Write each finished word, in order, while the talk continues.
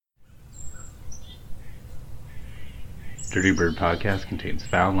Dirty Bird podcast contains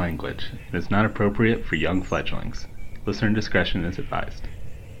foul language and is not appropriate for young fledglings. Listener discretion is advised.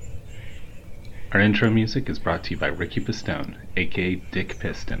 Our intro music is brought to you by Ricky Pistone, aka Dick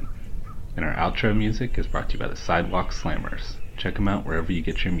Piston. And our outro music is brought to you by the Sidewalk Slammers. Check them out wherever you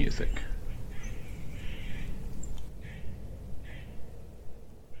get your music.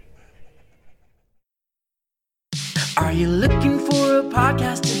 Are you looking for a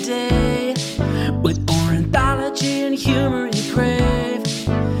podcast today with ornithology and humor you crave?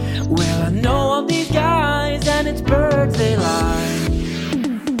 Well, I know of these guys and it's birds they like.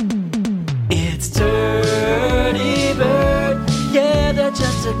 It's Dirty Bird, yeah, they're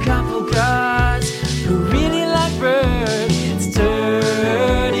just a couple guys who really like birds. It's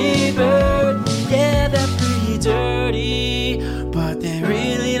Dirty Bird, yeah, they're pretty dirty, but they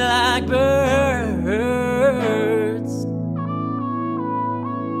really like birds.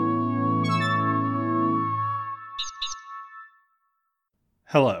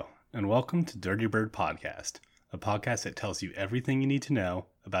 Hello, and welcome to Dirty Bird Podcast, a podcast that tells you everything you need to know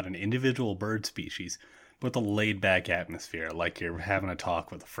about an individual bird species with a laid-back atmosphere like you're having a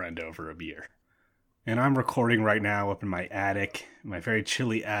talk with a friend over a beer. And I'm recording right now up in my attic, my very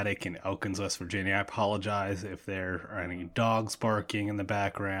chilly attic in Elkins, West Virginia. I apologize if there are any dogs barking in the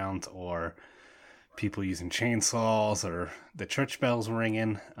background or people using chainsaws or the church bells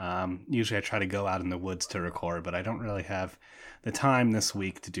ringing. Usually I try to go out in the woods to record, but I don't really have the time this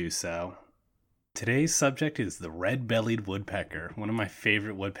week to do so. Today's subject is the red-bellied woodpecker, one of my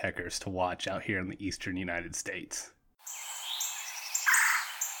favorite woodpeckers to watch out here in the eastern United States.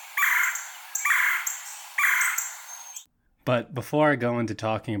 But before I go into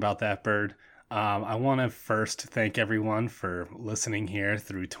talking about that bird, I want to first thank everyone for listening here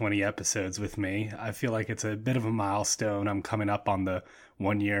through 20 episodes with me. I feel like it's a bit of a milestone. I'm coming up on the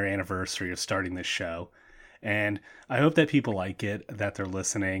 1-year anniversary of starting this show. And I hope that people like it, that they're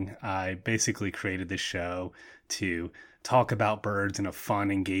listening. I basically created this show to talk about birds in a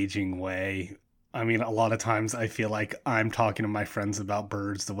fun, engaging way. I mean, a lot of times I feel like I'm talking to my friends about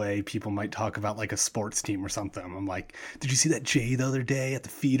birds the way people might talk about like a sports team or something. I'm like, did you see that jay the other day at the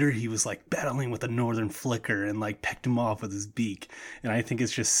feeder? He was like battling with a northern flicker and like pecked him off with his beak. And I think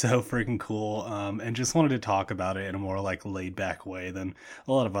it's just so freaking cool. And just wanted to talk about it in a more like laid back way than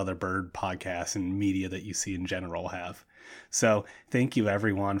a lot of other bird podcasts and media that you see in general have. So thank you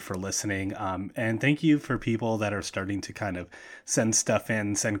everyone for listening. And thank you for people that are starting to kind of send stuff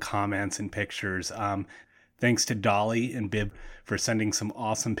in, send comments and pictures. Thanks to Dolly and Bib for sending some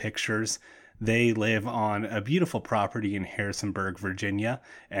awesome pictures. They live on a beautiful property in Harrisonburg, Virginia,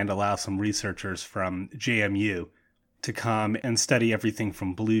 and allow some researchers from JMU to come and study everything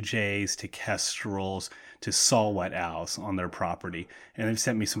from blue jays to kestrels to saw-whet owls on their property. And they've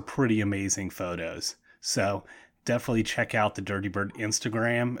sent me some pretty amazing photos. So definitely check out the Dirty Bird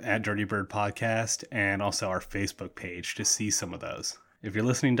Instagram at Dirty Bird Podcast and also our Facebook page to see some of those. If you're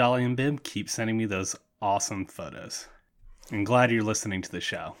listening, Dolly and Bib, keep sending me those awesome photos. I'm glad you're listening to the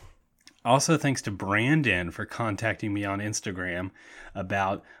show. Also, thanks to Brandon for contacting me on Instagram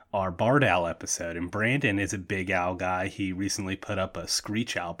about our barred owl episode. And Brandon is a big owl guy. He recently put up a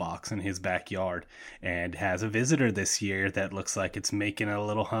screech owl box in his backyard and has a visitor this year that looks like it's making a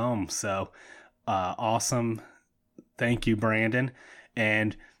little home. So, awesome. Thank you, Brandon.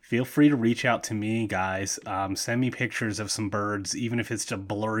 And feel free to reach out to me, guys. Send me pictures of some birds, even if it's just a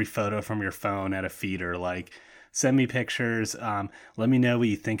blurry photo from your phone at a feeder. Like, send me pictures. Let me know what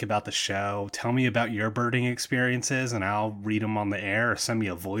you think about the show. Tell me about your birding experiences, and I'll read them on the air. Or send me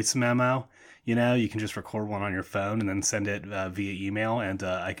a voice memo. You know, you can just record one on your phone and then send it via email, and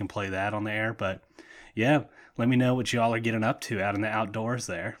I can play that on the air. But, yeah, let me know what y'all are getting up to out in the outdoors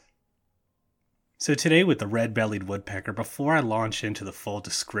there. So today with the red-bellied woodpecker, before I launch into the full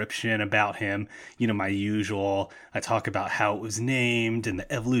description about him, you know, my usual, I talk about how it was named and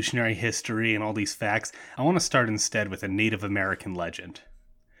the evolutionary history and all these facts, I want to start instead with a Native American legend.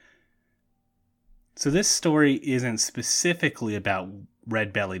 So this story isn't specifically about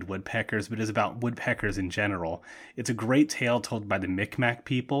red-bellied woodpeckers, but is about woodpeckers in general. It's a great tale told by the Micmac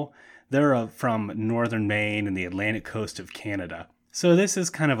people. They're from northern Maine and the Atlantic coast of Canada. So this is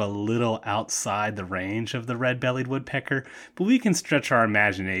kind of a little outside the range of the red-bellied woodpecker, but we can stretch our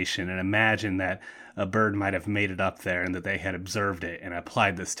imagination and imagine that a bird might have made it up there and that they had observed it and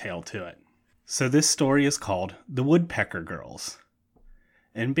applied this tale to it. So this story is called The Woodpecker Girls.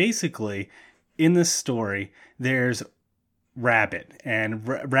 And basically, in this story, there's Rabbit. And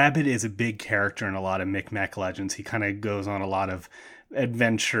Rabbit is a big character in a lot of Micmac legends. He kind of goes on a lot of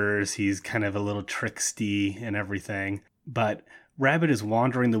adventures. He's kind of a little tricksty and everything. But Rabbit is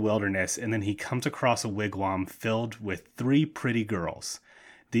wandering the wilderness, and then he comes across a wigwam filled with 3 pretty girls.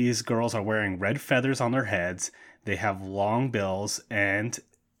 These girls are wearing red feathers on their heads, they have long bills, and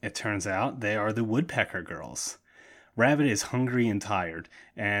it turns out they are the Woodpecker girls. Rabbit is hungry and tired,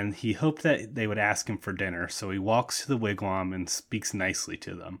 and he hoped that they would ask him for dinner, so he walks to the wigwam and speaks nicely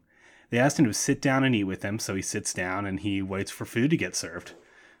to them. They asked him to sit down and eat with them, so he sits down and he waits for food to get served.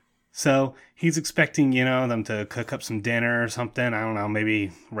 So he's expecting, them to cook up some dinner or something. I don't know,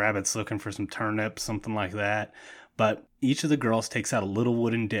 maybe Rabbit's looking for some turnips, something like that. But each of the girls takes out a little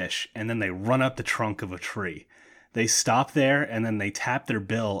wooden dish, and then they run up the trunk of a tree. They stop there, and then they tap their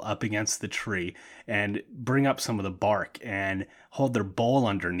bill up against the tree and bring up some of the bark and hold their bowl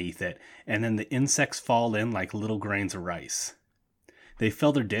underneath it, and then the insects fall in like little grains of rice. They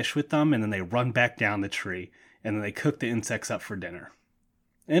fill their dish with them, and then they run back down the tree, and then they cook the insects up for dinner.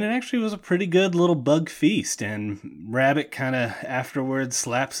 And it actually was a pretty good little bug feast, and Rabbit kind of afterwards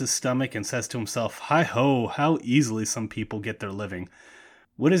slaps his stomach and says to himself, "Hi-ho, how easily some people get their living.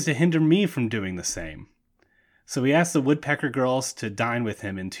 What is to hinder me from doing the same?" So he asks the Woodpecker girls to dine with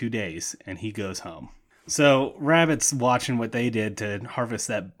him in 2 days, and he goes home. So Rabbit's watching what they did to harvest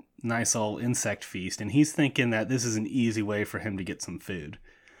that nice old insect feast, and he's thinking that this is an easy way for him to get some food.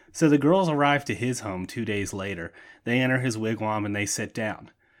 So the girls arrive to his home 2 days later. They enter his wigwam and they sit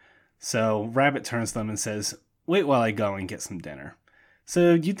down. So Rabbit turns to them and says, "Wait while I go and get some dinner."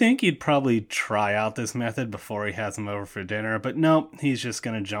 So you'd think he'd probably try out this method before he has them over for dinner, but no, he's just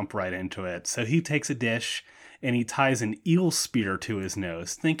going to jump right into it. So he takes a dish and he ties an eel spear to his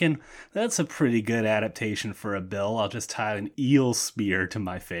nose, thinking, that's a pretty good adaptation for a bill. I'll just tie an eel spear to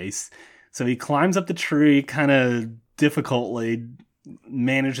my face. So he climbs up the tree, kind of difficultly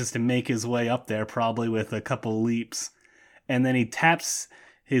manages to make his way up there, probably with a couple leaps. And then he taps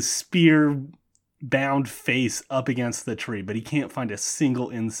his spear-bound face up against the tree, but he can't find a single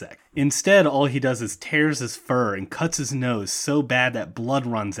insect. Instead, all he does is tears his fur and cuts his nose so bad that blood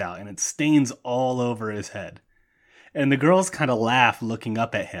runs out and it stains all over his head. And the girls kind of laugh looking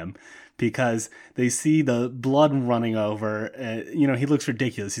up at him because they see the blood running over. He looks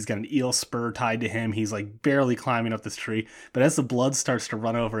ridiculous. He's got an eel spur tied to him. He's like barely climbing up this tree. But as the blood starts to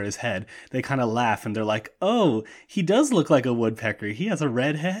run over his head, they kind of laugh and they're like, "Oh, he does look like a woodpecker. He has a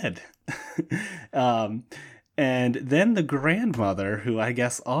red head." And then the grandmother, who I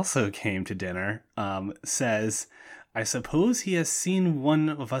guess also came to dinner, says, "I suppose he has seen one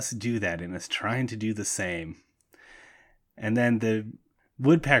of us do that and is trying to do the same." And then the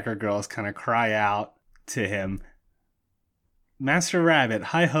Woodpecker girls kind of cry out to him, "Master Rabbit,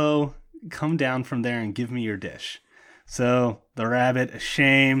 hi-ho, come down from there and give me your dish." So the rabbit,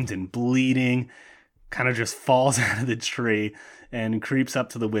 ashamed and bleeding, kind of just falls out of the tree and creeps up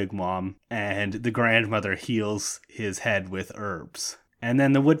to the wigwam, and the grandmother heals his head with herbs. And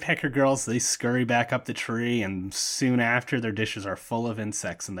then the Woodpecker girls, they scurry back up the tree, and soon after their dishes are full of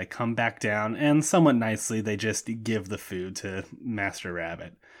insects, and they come back down, and somewhat nicely they just give the food to Master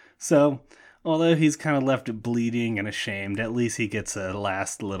Rabbit. So, although he's kind of left bleeding and ashamed, at least he gets a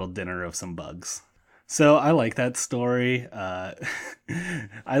last little dinner of some bugs. So I like that story. I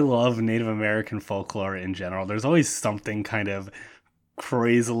love Native American folklore in general. There's always something kind of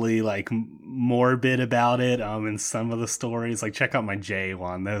crazily morbid about it in some of the stories. Check out my jay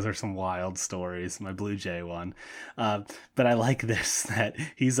one. Those are some wild stories, my blue jay one. But I like this, that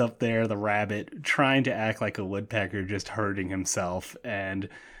he's up there, the rabbit, trying to act like a woodpecker, just hurting himself, and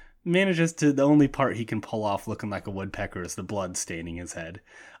manages to, the only part he can pull off looking like a woodpecker is the blood staining his head.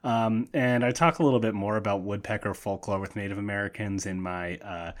 And I talk a little bit more about woodpecker folklore with Native Americans in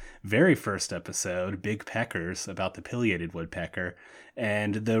my very first episode, Big Peckers, about the pileated woodpecker.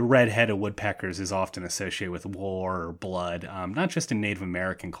 And the red-headed woodpeckers is often associated with war or blood, not just in Native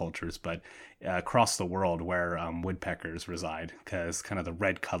American cultures, but across the world where woodpeckers reside, because kind of the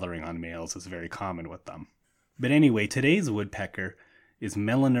red coloring on males is very common with them. But anyway, today's woodpecker is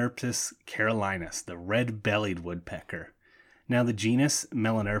Melanerpus carolinus, the red-bellied woodpecker. Now, the genus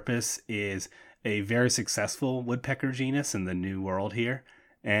Melanerpus is a very successful woodpecker genus in the New World here,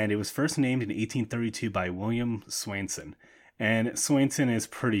 and it was first named in 1832 by William Swainson. And Swainson is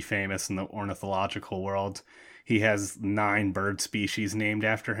pretty famous in the ornithological world. He has 9 bird species named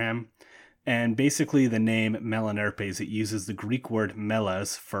after him. And basically the name Melanerpes, it uses the Greek word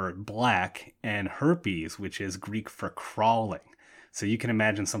melas for black and herpes, which is Greek for crawling. So you can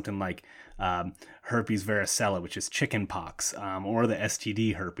imagine something like herpes varicella, which is chicken pox, or the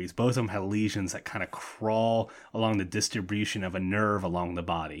STD herpes. Both of them have lesions that kind of crawl along the distribution of a nerve along the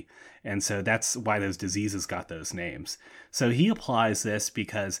body. And so that's why those diseases got those names. So he applies this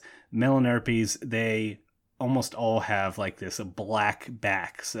because Melanerpes, they almost all have like this black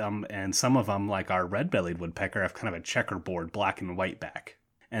back. And some of them, like our red-bellied woodpecker, have kind of a checkerboard black and white back.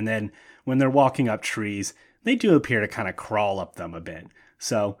 And then when they're walking up trees, they do appear to kind of crawl up them a bit.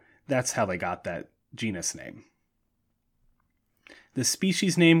 So that's how they got that genus name. The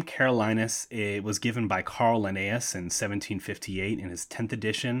species name Carolinus, it was given by Carl Linnaeus in 1758 in his 10th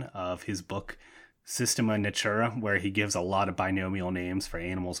edition of his book Systema Natura, where he gives a lot of binomial names for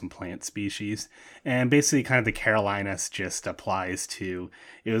animals and plant species. And basically kind of the Carolinus just applies to,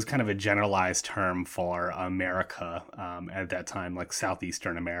 it was kind of a generalized term for America at that time, like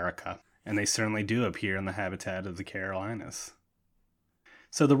southeastern America. And they certainly do appear in the habitat of the Carolinus.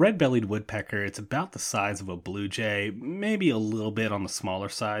 So the red-bellied woodpecker, it's about the size of a blue jay, maybe a little bit on the smaller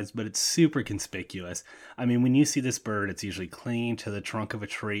size, but it's super conspicuous. I mean, when you see this bird, it's usually clinging to the trunk of a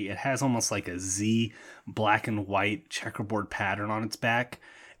tree. It has almost like a Z black and white checkerboard pattern on its back.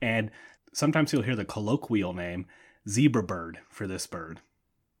 And sometimes you'll hear the colloquial name, zebra bird, for this bird.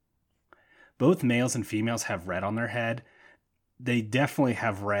 Both males and females have red on their head. They definitely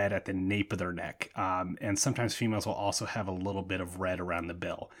have red at the nape of their neck, and sometimes females will also have a little bit of red around the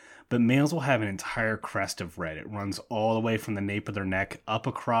bill. But males will have an entire crest of red. It runs all the way from the nape of their neck up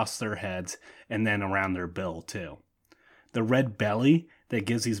across their heads and then around their bill too. The red belly that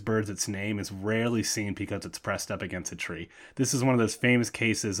gives these birds its name is rarely seen because it's pressed up against a tree. This is one of those famous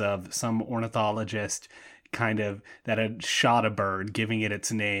cases of some ornithologist kind of that had shot a bird, giving it its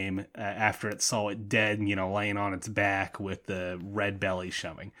name after it saw it dead, laying on its back with the red belly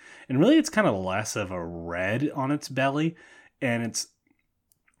showing. And really it's kind of less of a red on its belly, and it's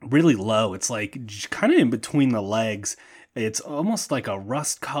really low. It's like kind of in between the legs. It's almost like a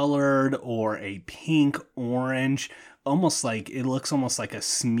rust colored or a pink orange, almost like it looks almost like a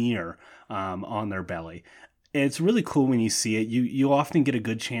smear on their belly. It's really cool when you see it. You often get a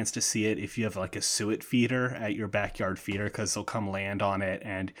good chance to see it if you have like a suet feeder at your backyard feeder, because they'll come land on it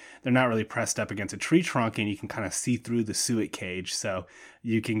and they're not really pressed up against a tree trunk, and you can kind of see through the suet cage, so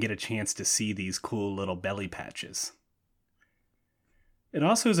you can get a chance to see these cool little belly patches. It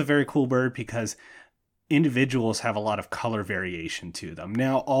also is a very cool bird because individuals have a lot of color variation to them.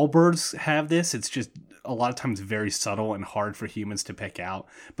 Now, all birds have this. It's just a lot of times very subtle and hard for humans to pick out.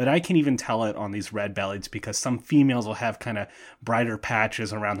 But I can even tell it on these red-bellieds because some females will have kind of brighter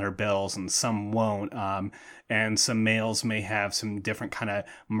patches around their bills and some won't. And some males may have some different kind of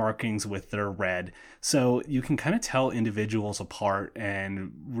markings with their red. So you can kind of tell individuals apart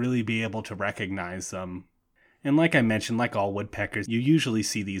and really be able to recognize them. And like I mentioned, like all woodpeckers, you usually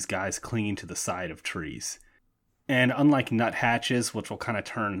see these guys clinging to the side of trees. And unlike nuthatches, which will kind of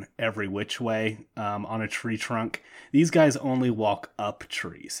turn every which way on a tree trunk, these guys only walk up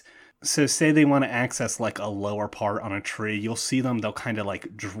trees. So say they want to access like a lower part on a tree, you'll see them, they'll kind of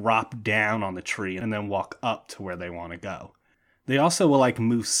like drop down on the tree and then walk up to where they want to go. They also will like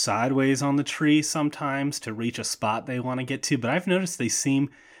move sideways on the tree sometimes to reach a spot they want to get to, but I've noticed they seem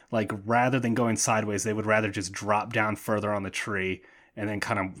like rather than going sideways, they would rather just drop down further on the tree and then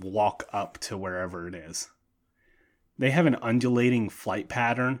kind of walk up to wherever it is. They have an undulating flight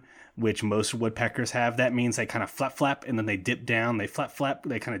pattern, which most woodpeckers have. That means they kind of flap and then they dip down. They flap,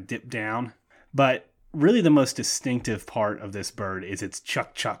 they kind of dip down. But really the most distinctive part of this bird is its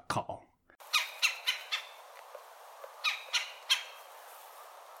chuck call.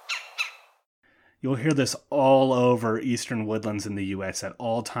 You'll hear this all over eastern woodlands in the U.S. at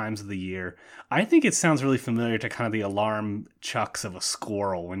all times of the year. I think it sounds really familiar to kind of the alarm chucks of a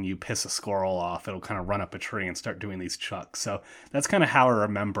squirrel. When you piss a squirrel off, it'll kind of run up a tree and start doing these chucks. So that's kind of how I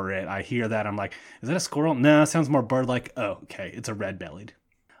remember it. I hear that, I'm like, is that a squirrel? No, it sounds more bird-like. Oh, okay, it's a red-bellied.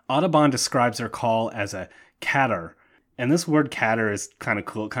 Audubon describes their call as a catter. And this word catter is kind of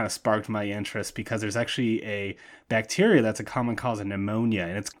cool. It kind of sparked my interest because there's actually a bacteria that's a common cause of pneumonia,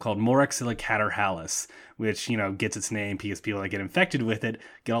 and it's called Moraxilla catarrhalis, which, gets its name because people that get infected with it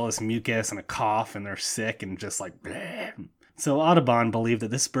get all this mucus and a cough, and they're sick and just like, bleh. So Audubon believed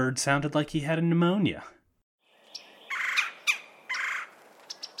that this bird sounded like he had a pneumonia.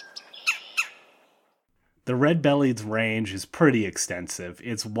 The red-bellied's range is pretty extensive.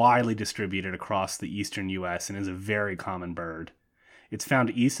 It's widely distributed across the eastern U.S. and is a very common bird. It's found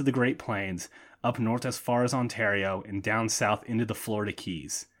east of the Great Plains, up north as far as Ontario, and down south into the Florida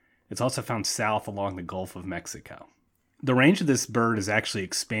Keys. It's also found south along the Gulf of Mexico. The range of this bird is actually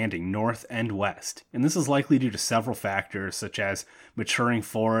expanding north and west, and this is likely due to several factors such as maturing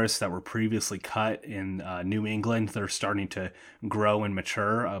forests that were previously cut in New England. They're starting to grow and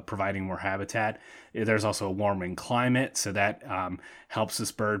mature, providing more habitat. There's also a warming climate, so that helps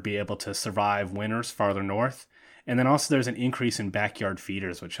this bird be able to survive winters farther north. And then also there's an increase in backyard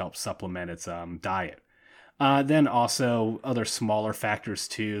feeders, which helps supplement its diet. Then also other smaller factors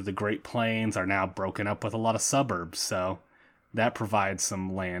too. The Great Plains are now broken up with a lot of suburbs, so that provides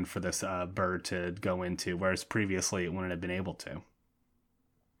some land for this bird to go into, whereas previously it wouldn't have been able to.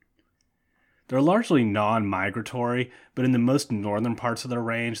 They're largely non-migratory, but in the most northern parts of their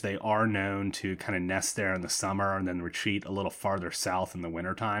range, they are known to kind of nest there in the summer and then retreat a little farther south in the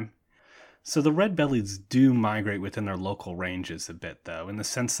wintertime. So the red-bellieds do migrate within their local ranges a bit, though, in the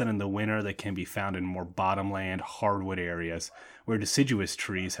sense that in the winter they can be found in more bottomland, hardwood areas where deciduous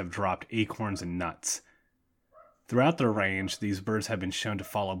trees have dropped acorns and nuts. Throughout their range, these birds have been shown to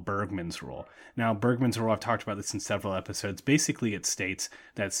follow Bergmann's rule. Now, Bergmann's rule, I've talked about this in several episodes. Basically, it states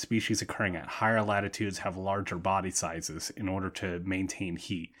that species occurring at higher latitudes have larger body sizes in order to maintain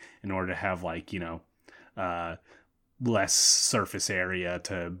heat, in order to have, less surface area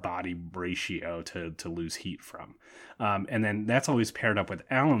to body ratio to lose heat from. And then that's always paired up with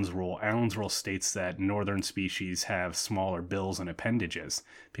Allen's rule. Allen's rule states that northern species have smaller bills and appendages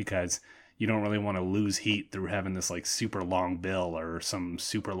because you don't really want to lose heat through having this super long bill or some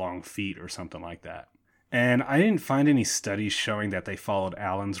super long feet or something like that. And I didn't find any studies showing that they followed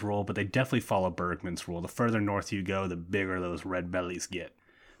Allen's rule, but they definitely follow Bergmann's rule. The further north you go, the bigger those red-bellies get.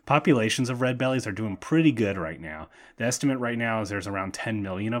 Populations of red-bellies are doing pretty good right now. The estimate right now is there's around 10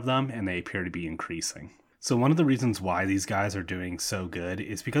 million of them, and they appear to be increasing. So one of the reasons why these guys are doing so good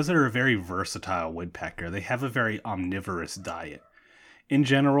is because they're a very versatile woodpecker. They have a very omnivorous diet. In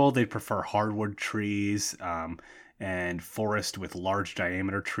general, they prefer hardwood trees and forest with large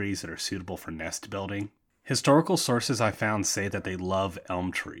diameter trees that are suitable for nest building. Historical sources I found say that they love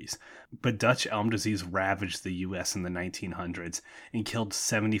elm trees, but Dutch elm disease ravaged the U.S. in the 1900s and killed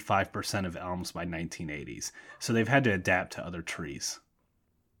 75% of elms by 1980s, so they've had to adapt to other trees.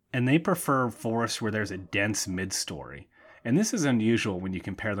 And they prefer forests where there's a dense mid-story, and this is unusual when you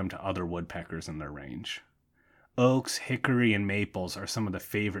compare them to other woodpeckers in their range. Oaks, hickory, and maples are some of the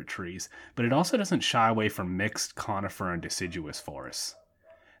favorite trees, but it also doesn't shy away from mixed conifer and deciduous forests.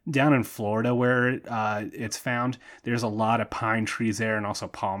 Down in Florida where it's found, there's a lot of pine trees there and also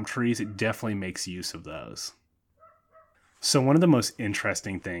palm trees. It definitely makes use of those. So one of the most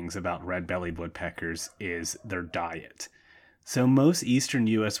interesting things about red-bellied woodpeckers is their diet. So most eastern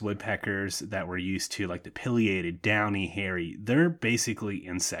U.S. woodpeckers that we're used to, like the pileated, downy, hairy, they're basically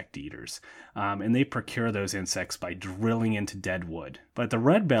insect eaters. And they procure those insects by drilling into dead wood. But the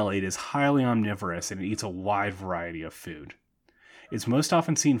red-bellied is highly omnivorous and it eats a wide variety of food. It's most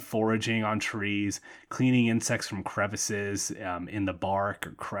often seen foraging on trees, cleaning insects from crevices in the bark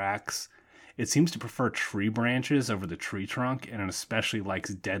or cracks. It seems to prefer tree branches over the tree trunk, and it especially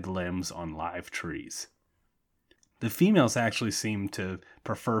likes dead limbs on live trees. The females actually seem to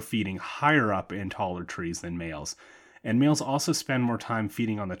prefer feeding higher up in taller trees than males, and males also spend more time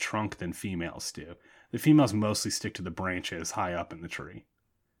feeding on the trunk than females do. The females mostly stick to the branches high up in the tree.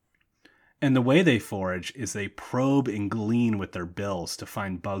 And the way they forage is they probe and glean with their bills to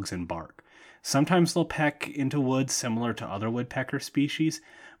find bugs and bark. Sometimes they'll peck into wood similar to other woodpecker species,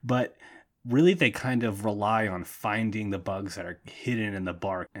 but really they kind of rely on finding the bugs that are hidden in the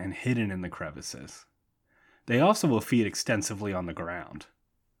bark and hidden in the crevices. They also will feed extensively on the ground.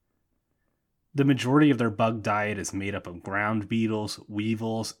 The majority of their bug diet is made up of ground beetles,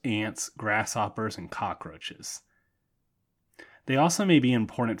 weevils, ants, grasshoppers, and cockroaches. They also may be an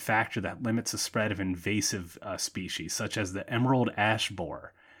important factor that limits the spread of invasive species, such as the emerald ash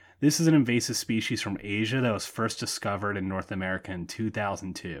borer. This is an invasive species from Asia that was first discovered in North America in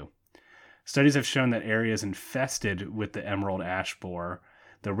 2002. Studies have shown that areas infested with the emerald ash borer,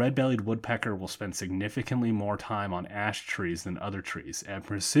 the red-bellied woodpecker will spend significantly more time on ash trees than other trees, and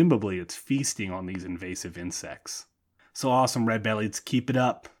presumably it's feasting on these invasive insects. So awesome, red-bellieds, keep it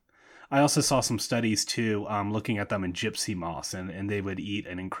up! I also saw some studies too, looking at them in gypsy moths, and they would eat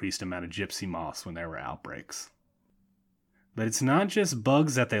an increased amount of gypsy moths when there were outbreaks. But it's not just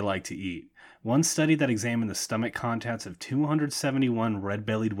bugs that they like to eat. One study that examined the stomach contents of 271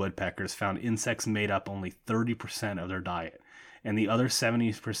 red-bellied woodpeckers found insects made up only 30% of their diet, and the other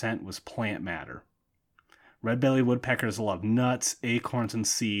 70% was plant matter. Red-bellied woodpeckers love nuts, acorns, and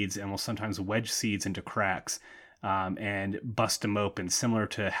seeds, and will sometimes wedge seeds into cracks, and bust them open, similar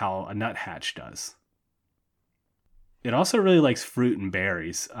to how a nuthatch does. It also really likes fruit and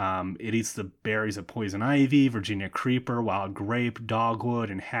berries. It eats the berries of poison ivy, Virginia creeper, wild grape, dogwood,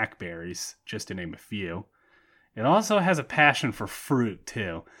 and hackberries, just to name a few. It also has a passion for fruit,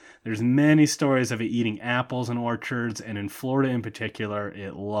 too. There's many stories of it eating apples in orchards, and in Florida in particular,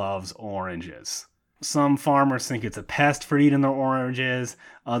 it loves oranges. Some farmers think it's a pest for eating their oranges.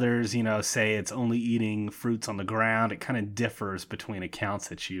 Others, say it's only eating fruits on the ground. It kind of differs between accounts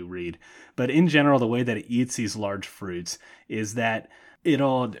that you read. But in general, the way that it eats these large fruits is that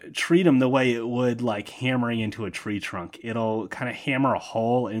it'll treat them the way it would like hammering into a tree trunk. It'll kind of hammer a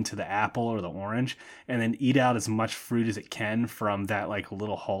hole into the apple or the orange and then eat out as much fruit as it can from that like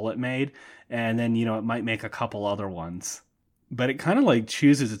little hole it made. And then, it might make a couple other ones. But it kind of like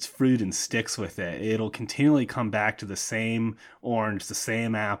chooses its fruit and sticks with it. It'll continually come back to the same orange, the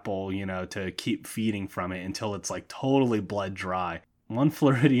same apple, to keep feeding from it until it's like totally bled dry. One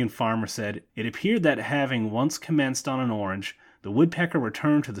Floridian farmer said, "It appeared that having once commenced on an orange, the woodpecker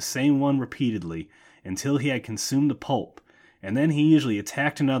returned to the same one repeatedly until he had consumed the pulp, and then he usually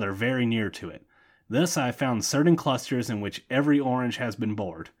attacked another very near to it. Thus I found certain clusters in which every orange has been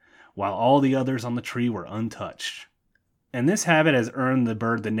bored, while all the others on the tree were untouched." And this habit has earned the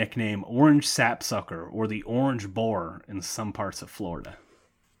bird the nickname orange sapsucker or the orange borer in some parts of Florida.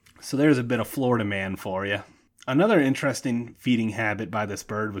 So there's a bit of Florida man for you. Another interesting feeding habit by this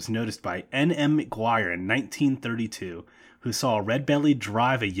bird was noticed by N.M. McGuire in 1932, who saw a red-bellied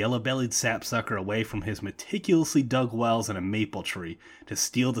drive a yellow-bellied sapsucker away from his meticulously dug wells in a maple tree to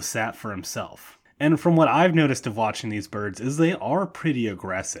steal the sap for himself. And from what I've noticed of watching these birds is they are pretty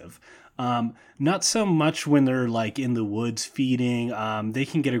aggressive. Not so much when they're like in the woods feeding. They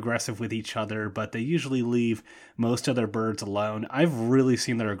can get aggressive with each other, but they usually leave most other birds alone. I've really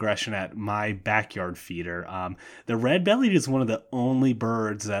seen their aggression at my backyard feeder. The red-bellied is one of the only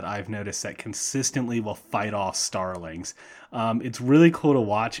birds that I've noticed that consistently will fight off starlings. It's really cool to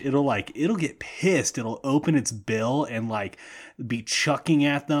watch. It'll get pissed. It'll open its bill and like be chucking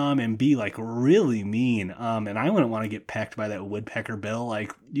at them and be like really mean. And I wouldn't want to get pecked by that woodpecker bill.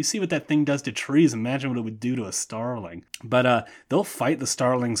 Like, you see what that thing does to trees. Imagine what it would do to a starling. But they'll fight the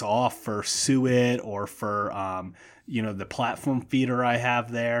starlings off for suet or for the platform feeder I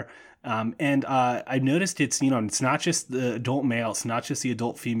have there. I noticed it's not just the adult male, it's not just the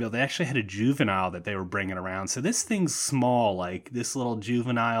adult female. They actually had a juvenile that they were bringing around. So this thing's small, like this little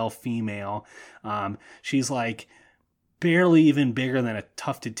juvenile female. She's like barely even bigger than a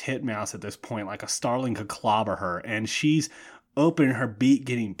tufted titmouse at this point. Like a starling could clobber her. And she's opening her beak,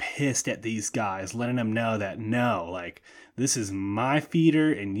 getting pissed at these guys, letting them know that no, like this is my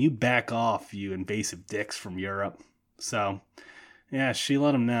feeder and you back off, you invasive dicks from Europe. So yeah, she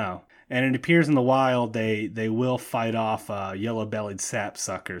let them know. And it appears in the wild they will fight off yellow-bellied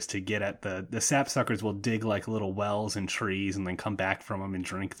sapsuckers to get at the sapsuckers will dig like little wells in trees and then come back from them and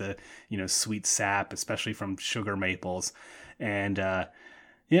drink the sweet sap, especially from sugar maples. And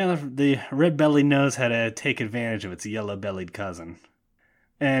the red-bellied knows how to take advantage of its yellow-bellied cousin.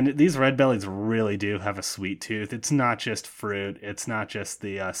 And these red-bellieds really do have a sweet tooth. It's not just fruit. It's not just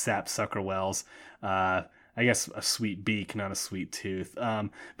the sapsucker wells. I guess a sweet beak, not a sweet tooth. But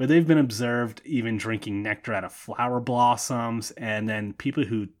they've been observed even drinking nectar out of flower blossoms. And then people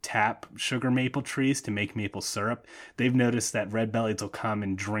who tap sugar maple trees to make maple syrup, they've noticed that red-bellieds will come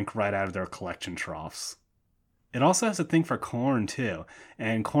and drink right out of their collection troughs. It also has a thing for corn, too.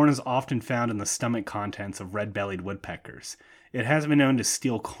 And corn is often found in the stomach contents of red-bellied woodpeckers. It has been known to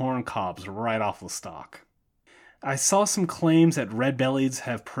steal corn cobs right off the stalk. I saw some claims that red-bellieds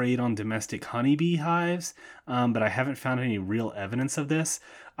have preyed on domestic honeybee hives, but I haven't found any real evidence of this.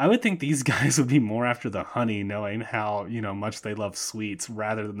 I would think these guys would be more after the honey, knowing how, much they love sweets,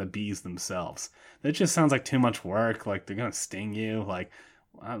 rather than the bees themselves. That just sounds like too much work, like they're gonna sting you, like,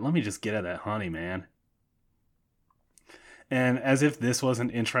 let me just get at that honey, man. And as if this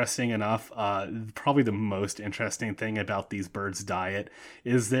wasn't interesting enough, probably the most interesting thing about these birds' diet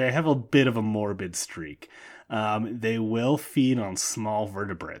is they have a bit of a morbid streak. They will feed on small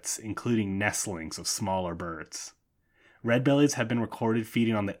vertebrates, including nestlings of smaller birds. Red-bellieds have been recorded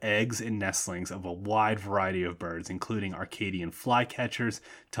feeding on the eggs and nestlings of a wide variety of birds, including Arcadian flycatchers,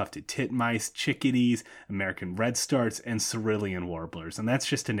 tufted titmice, chickadees, American redstarts, and cerulean warblers, and that's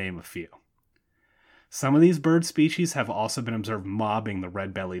just to name a few. Some of these bird species have also been observed mobbing the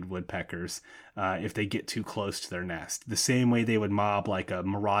red-bellied woodpeckers if they get too close to their nest, the same way they would mob like a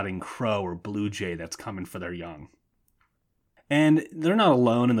marauding crow or blue jay that's coming for their young. And they're not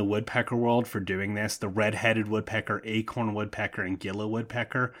alone in the woodpecker world for doing this. The red-headed woodpecker, acorn woodpecker, and gila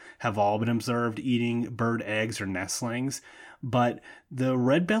woodpecker have all been observed eating bird eggs or nestlings. But the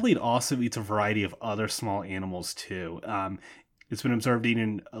red-bellied also eats a variety of other small animals too. It's been observed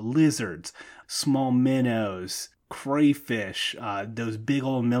eating lizards, small minnows, crayfish, those big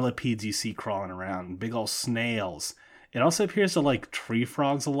old millipedes you see crawling around, big old snails. It also appears to like tree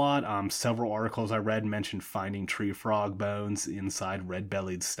frogs a lot. Several articles I read mentioned finding tree frog bones inside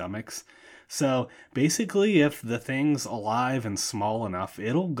red-bellied stomachs. So basically, if the thing's alive and small enough,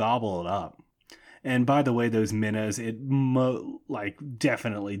 it'll gobble it up. And by the way, those minnows,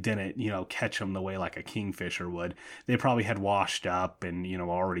 definitely didn't, catch them the way like a kingfisher would. They probably had washed up and,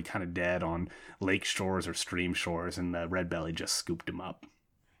 already kind of dead on lake shores or stream shores, and the red-belly just scooped them up.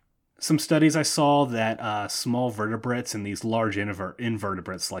 Some studies I saw that small vertebrates and these large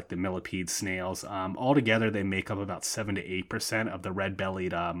invertebrates like the millipede snails, altogether they make up about 7 to 8% of the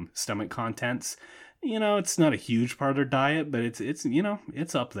red-bellied stomach contents. It's not a huge part of their diet, but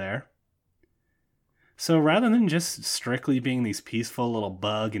it's up there. So rather than just strictly being these peaceful little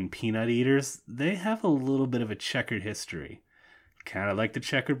bug and peanut eaters, they have a little bit of a checkered history. Kind of like the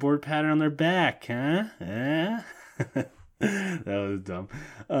checkerboard pattern on their back, huh? That was dumb.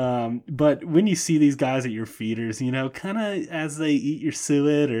 But when you see these guys at your feeders, kind of as they eat your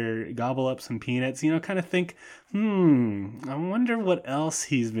suet or gobble up some peanuts, kind of think, I wonder what else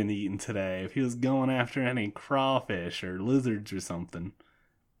he's been eating today, if he was going after any crawfish or lizards or something.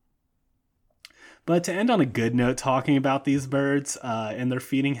 But to end on a good note talking about these birds and their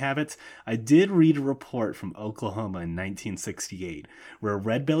feeding habits, I did read a report from Oklahoma in 1968 where a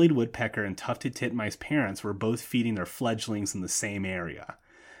red-bellied woodpecker and tufted titmice parents were both feeding their fledglings in the same area.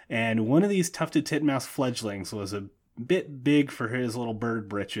 And one of these tufted titmouse fledglings was a bit big for his little bird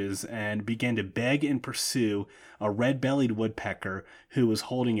britches and began to beg and pursue a red-bellied woodpecker who was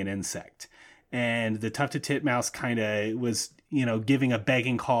holding an insect. And the tufted titmouse kind of was giving a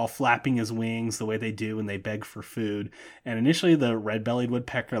begging call, flapping his wings the way they do when they beg for food. And initially the red-bellied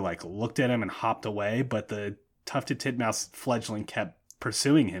woodpecker looked at him and hopped away, but the tufted titmouse fledgling kept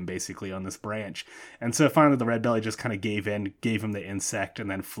pursuing him basically on this branch. And so finally the red-belly just kind of gave in, gave him the insect,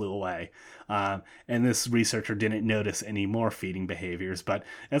 and then flew away. And this researcher didn't notice any more feeding behaviors, but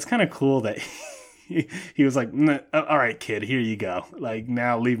it's kind of cool that he was like, all right, kid, here you go.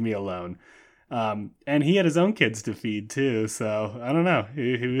 Now leave me alone. And he had his own kids to feed too, so I don't know.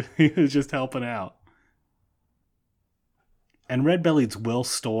 He was just helping out. And red-bellieds will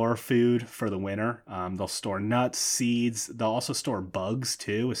store food for the winter. They'll store nuts, seeds. They'll also store bugs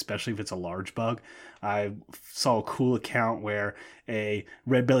too, especially if it's a large bug. I saw a cool account where a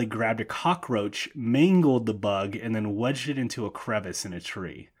red-belly grabbed a cockroach, mangled the bug, and then wedged it into a crevice in a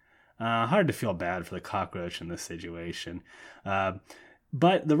tree. Hard to feel bad for the cockroach in this situation.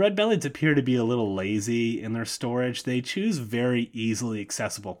 But the red-bellieds appear to be a little lazy in their storage. They choose very easily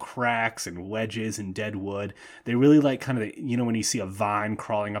accessible cracks and wedges and dead wood. They really like kind of, when you see a vine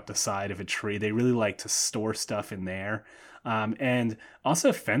crawling up the side of a tree, they really like to store stuff in there. And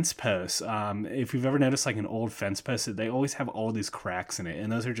also fence posts. If you've ever noticed an old fence post, they always have all these cracks in it, and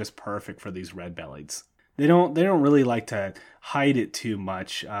those are just perfect for these red-bellieds. They don't really like to hide it too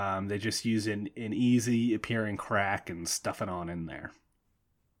much. They just use an easy appearing crack and stuff it on in there.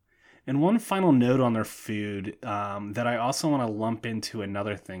 And one final note on their food that I also want to lump into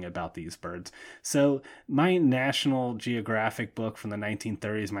another thing about these birds. So my National Geographic book from the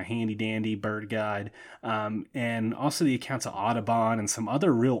 1930s, my handy-dandy bird guide, and also the accounts of Audubon and some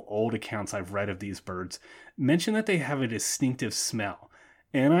other real old accounts I've read of these birds, mention that they have a distinctive smell.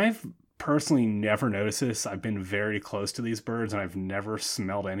 And I've personally never noticed this. I've been very close to these birds, and I've never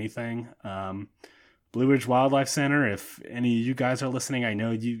smelled anything. Blue Ridge Wildlife Center, if any of you guys are listening, I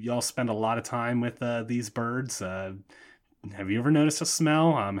know y'all spend a lot of time with these birds. Have you ever noticed a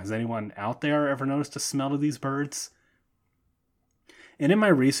smell? Has anyone out there ever noticed a smell of these birds? And in my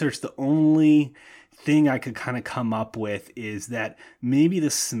research, the only thing I could kind of come up with is that maybe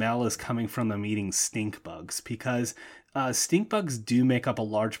the smell is coming from them eating stink bugs, because stink bugs do make up a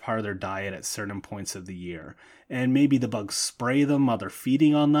large part of their diet at certain points of the year. And maybe the bugs spray them while they're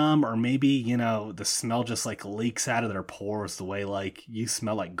feeding on them, or maybe, the smell just leaks out of their pores the way you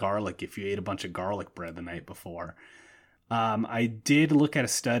smell like garlic if you ate a bunch of garlic bread the night before. I did look at a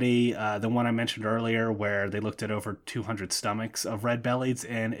study, the one I mentioned earlier, where they looked at over 200 stomachs of red-bellieds,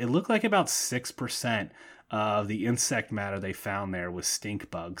 and it looked like about 6% of the insect matter they found there was stink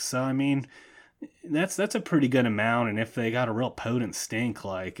bugs. So, I mean, that's a pretty good amount, and if they got a real potent stink,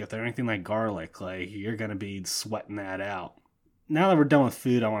 if they're anything like garlic, you're going to be sweating that out. Now that we're done with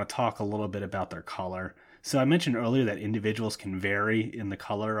food, I want to talk a little bit about their color. So I mentioned earlier that individuals can vary in the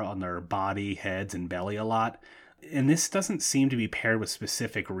color on their body, heads, and belly a lot. And this doesn't seem to be paired with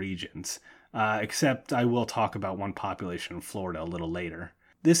specific regions, except I will talk about one population in Florida a little later.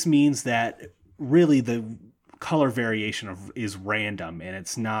 This means that really the color variation is random, and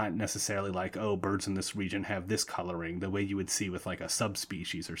it's not necessarily like, oh, birds in this region have this coloring the way you would see with like a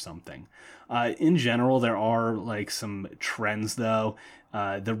subspecies or something. In general, there are like some trends though.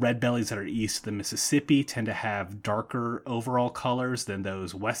 The red-bellies that are east of the Mississippi tend to have darker overall colors than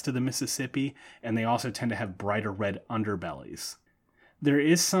those west of the Mississippi, and they also tend to have brighter red underbellies. There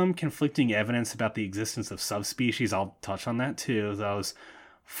is some conflicting evidence about the existence of subspecies. I'll touch on that too. Those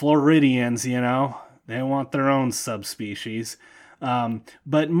Floridians, they want their own subspecies.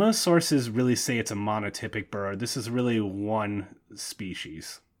 But most sources really say it's a monotypic bird. This is really one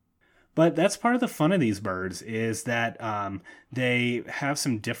species. But that's part of the fun of these birds is that they have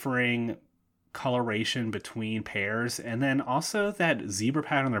some differing coloration between pairs, and then also that zebra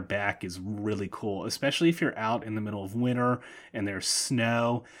pattern on their back is really cool, especially if you're out in the middle of winter and there's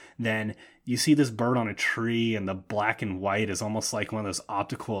snow. Then you see this bird on a tree and the black and white is almost like one of those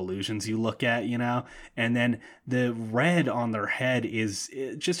optical illusions you look at, and then the red on their head is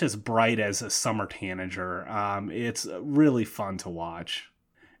just as bright as a summer tanager. It's really fun to watch.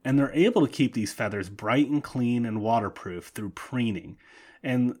 And they're able to keep these feathers bright and clean and waterproof through preening.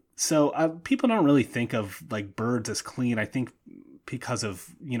 And so people don't really think of like birds as clean, I think, because of,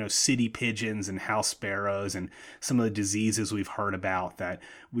 city pigeons and house sparrows and some of the diseases we've heard about, that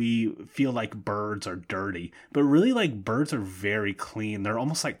we feel like birds are dirty. But really, like, birds are very clean. They're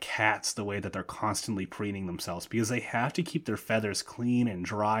almost like cats the way that they're constantly preening themselves, because they have to keep their feathers clean and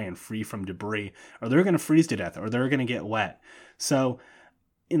dry and free from debris, or they're going to freeze to death, or they're going to get wet. So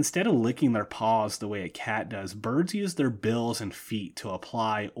instead of licking their paws the way a cat does, birds use their bills and feet to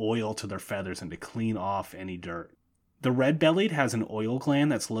apply oil to their feathers and to clean off any dirt. The red-bellied has an oil gland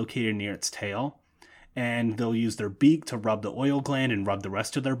that's located near its tail, and they'll use their beak to rub the oil gland and rub the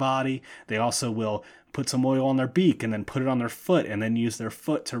rest of their body. They also will put some oil on their beak and then put it on their foot, and then use their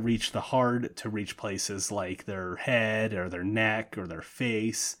foot to reach the hard-to-reach places like their head or their neck or their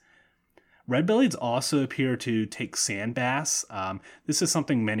face. Red-bellieds also appear to take sand baths. This is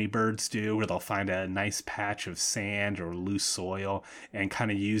something many birds do, where they'll find a nice patch of sand or loose soil and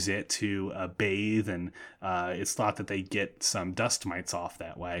kind of use it to bathe, and it's thought that they get some dust mites off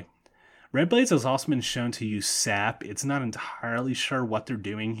that way. Red-bellieds has also been shown to use sap. It's not entirely sure what they're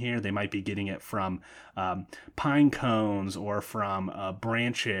doing here. They might be getting it from pine cones or from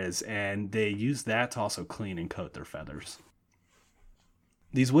branches, and they use that to also clean and coat their feathers.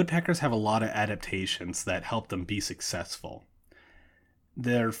 These woodpeckers have a lot of adaptations that help them be successful.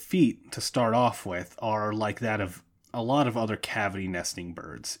 Their feet, to start off with, are like that of a lot of other cavity nesting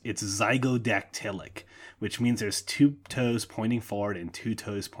birds. It's zygodactylic, which means there's 2 toes pointing forward and 2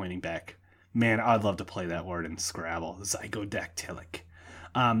 toes pointing back. Man, I'd love to play that word in Scrabble, zygodactylic.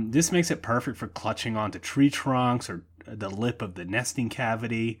 This makes it perfect for clutching onto tree trunks or the lip of the nesting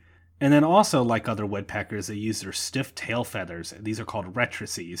cavity. And then also, like other woodpeckers, they use their stiff tail feathers, these are called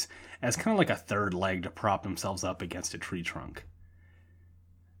rectrices, as kind of like a third leg to prop themselves up against a tree trunk.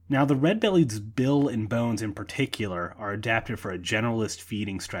 Now, the red-bellied's bill and bones in particular are adapted for a generalist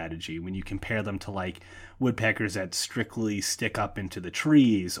feeding strategy when you compare them to like woodpeckers that strictly stick up into the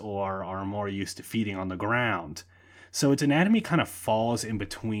trees or are more used to feeding on the ground. So its anatomy kind of falls in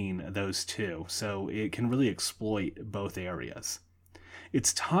between those two, so it can really exploit both areas.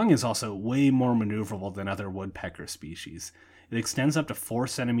 Its tongue is also way more maneuverable than other woodpecker species. It extends up to 4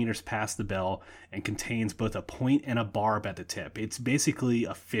 centimeters past the bill and contains both a point and a barb at the tip. It's basically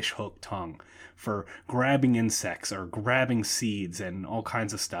a fishhook tongue for grabbing insects or grabbing seeds and all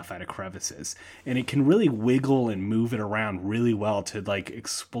kinds of stuff out of crevices. And it can really wiggle and move it around really well to like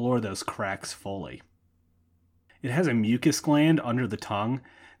explore those cracks fully. It has a mucus gland under the tongue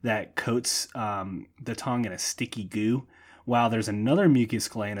that coats the tongue in a sticky goo, while there's another mucus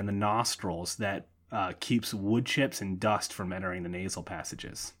gland in the nostrils that keeps wood chips and dust from entering the nasal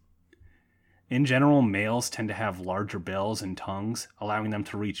passages. In general, males tend to have larger bills and tongues, allowing them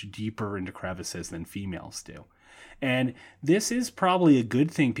to reach deeper into crevices than females do. And this is probably a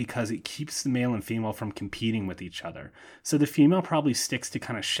good thing because it keeps the male and female from competing with each other. So the female probably sticks to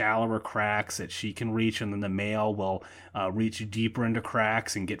kind of shallower cracks that she can reach, and then the male will reach deeper into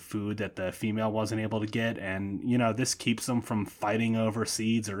cracks and get food that the female wasn't able to get. And, this keeps them from fighting over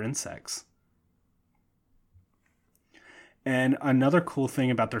seeds or insects. And another cool thing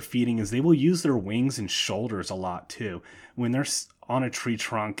about their feeding is they will use their wings and shoulders a lot too. When they're on a tree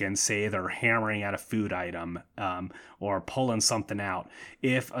trunk and say they're hammering at a food item or pulling something out,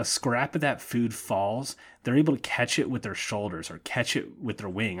 if a scrap of that food falls, they're able to catch it with their shoulders or catch it with their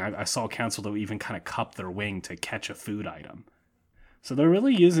wing. I saw accounts where they'll even kind of cup their wing to catch a food item. So they're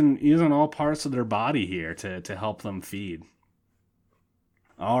really using all parts of their body here to help them feed.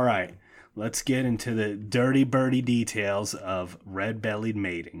 All right. let's get into the dirty birdie details of red-bellied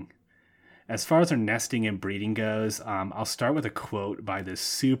mating. As far as their nesting and breeding goes, I'll start with a quote by this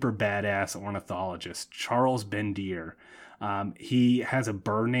super badass ornithologist, Charles Bendire. He has a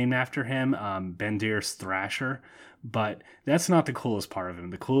bird named after him, Bendire's thrasher, but that's not the coolest part of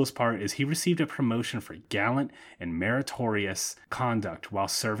him. The coolest part is he received a promotion for gallant and meritorious conduct while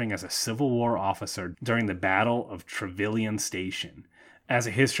serving as a Civil War officer during the Battle of Trevilian Station. As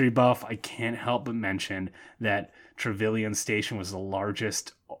a history buff, I can't help but mention that Trevilian Station was the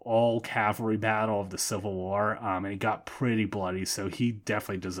largest all-cavalry battle of the Civil War, and it got pretty bloody, so he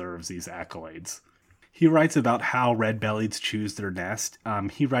definitely deserves these accolades. He writes about how red-bellieds choose their nest.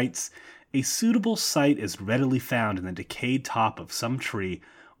 He writes, "A suitable site is readily found in the decayed top of some tree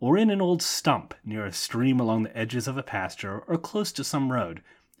or in an old stump near a stream along the edges of a pasture or close to some road,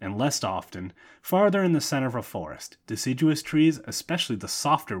 and less often, farther in the center of a forest. Deciduous trees, especially the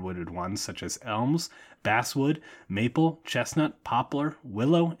softer wooded ones such as elms, basswood, maple, chestnut, poplar,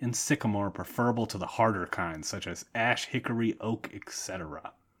 willow, and sycamore are preferable to the harder kinds such as ash, hickory, oak,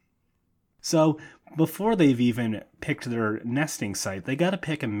 etc." So, before they've even picked their nesting site, they got to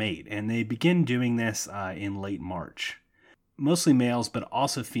pick a mate, and they begin doing this in late March. Mostly males, but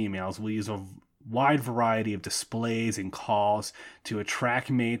also females, will use a wide variety of displays and calls to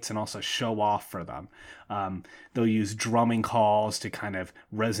attract mates and also show off for them. They'll use drumming calls to kind of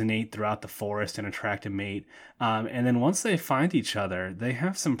resonate throughout the forest and attract a mate. And then once they find each other, they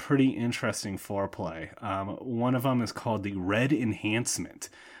have some pretty interesting foreplay. One of them is called the red enhancement.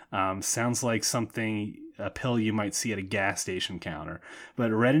 Sounds like a pill you might see at a gas station counter.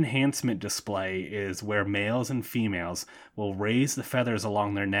 But a red enhancement display is where males and females will raise the feathers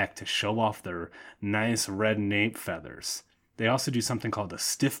along their neck to show off their nice red nape feathers. They also do something called the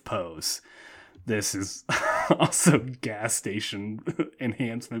stiff pose. This is also gas station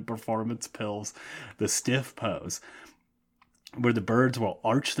enhancement performance pills. The stiff pose, where the birds will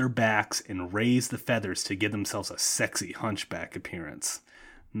arch their backs and raise the feathers to give themselves a sexy hunchback appearance.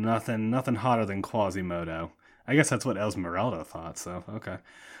 Nothing hotter than Quasimodo. I guess that's what Esmeralda thought, so okay.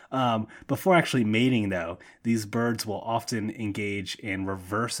 Before actually mating, though, these birds will often engage in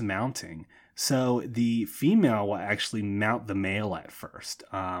reverse mounting. So the female will actually mount the male at first.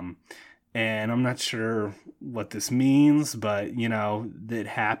 And I'm not sure what this means, but, that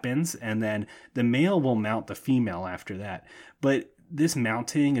happens. And then the male will mount the female after that. But this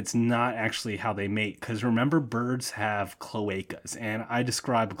mounting, it's not actually how they mate, because remember, birds have cloacas, and I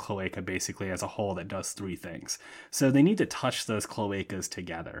describe a cloaca basically as a hole that does three things. So they need to touch those cloacas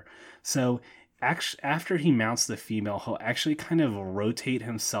together. So after he mounts the female, he'll actually kind of rotate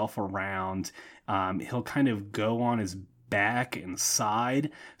himself around. He'll kind of go on his back and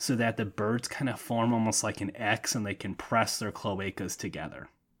side so that the birds kind of form almost like an X, and they can press their cloacas together.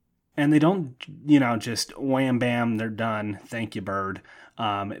 And they don't, just wham, bam, they're done. Thank you, bird.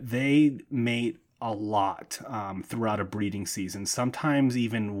 They mate a lot throughout a breeding season, sometimes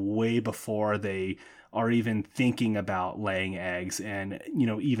even way before they are even thinking about laying eggs, and,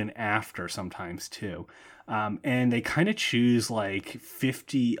 even after sometimes too. And they kind of choose like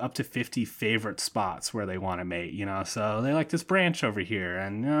up to 50 favorite spots where they want to mate, so they like this branch over here,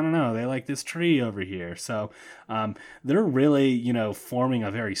 and I don't know, they like this tree over here. So they're really, forming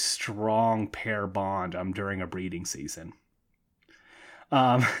a very strong pair bond during a breeding season.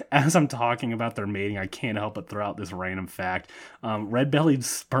 As I'm talking about their mating, I can't help but throw out this random fact. Red-bellied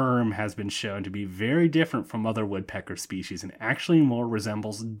sperm has been shown to be very different from other woodpecker species and actually more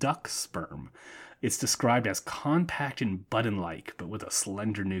resembles duck sperm. It's described as compact and button-like, but with a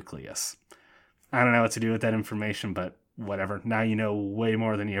slender nucleus. I don't know what to do with that information, but whatever. Now you know way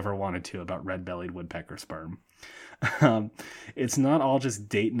more than you ever wanted to about red-bellied woodpecker sperm. It's not all just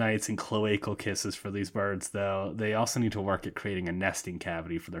date nights and cloacal kisses for these birds, though. They also need to work at creating a nesting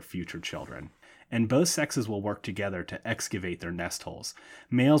cavity for their future children. And both sexes will work together to excavate their nest holes.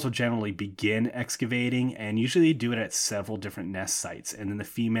 Males will generally begin excavating, and usually do it at several different nest sites, and then the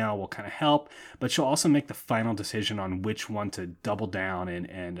female will kind of help, but she'll also make the final decision on which one to double down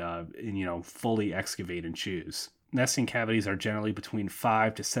and fully excavate and choose. Nesting cavities are generally between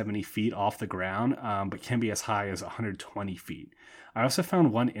 5 to 70 feet off the ground, but can be as high as 120 feet. I also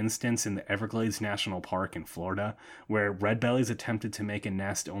found one instance in the Everglades National Park in Florida where red-bellies attempted to make a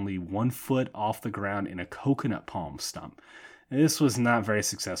nest only 1 foot off the ground in a coconut palm stump. This was not very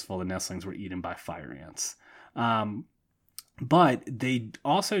successful. The nestlings were eaten by fire ants. But they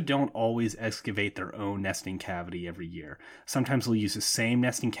also don't always excavate their own nesting cavity every year. Sometimes they'll use the same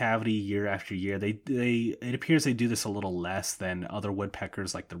nesting cavity year after year. It appears they do this a little less than other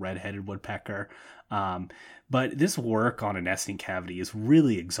woodpeckers, like the red-headed woodpecker. But this work on a nesting cavity is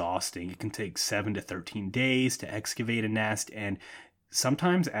really exhausting. It can take 7 to 13 days to excavate a nest, and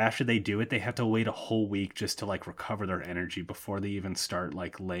sometimes after they do it, they have to wait a whole week just to like recover their energy before they even start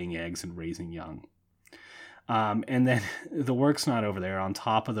like laying eggs and raising young. And then the work's not over there. On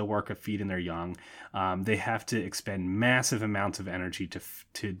top of the work of feeding their young, they have to expend massive amounts of energy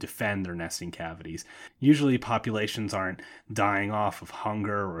to defend their nesting cavities. Usually populations aren't dying off of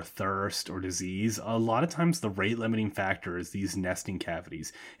hunger or thirst or disease. A lot of times the rate limiting factor is these nesting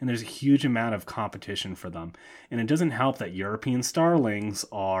cavities, and there's a huge amount of competition for them. And it doesn't help that European starlings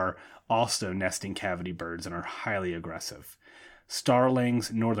are also nesting cavity birds and are highly aggressive.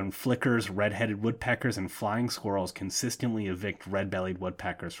 Starlings, northern flickers, red-headed woodpeckers, and flying squirrels consistently evict red-bellied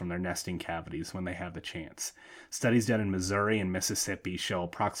woodpeckers from their nesting cavities when they have the chance. Studies done in Missouri and Mississippi show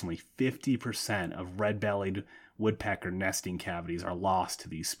approximately 50% of red-bellied woodpecker nesting cavities are lost to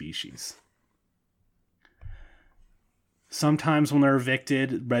these species. Sometimes when they're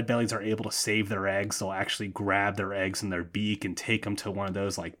evicted, red-bellies are able to save their eggs. They'll actually grab their eggs in their beak and take them to one of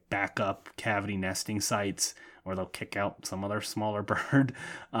those like backup cavity nesting sites, or they'll kick out some other smaller bird.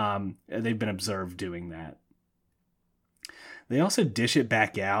 They've been observed doing that. They also dish it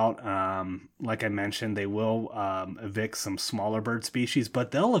back out. Like I mentioned, they will evict some smaller bird species,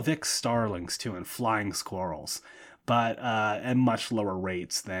 but they'll evict starlings too and flying squirrels, but at much lower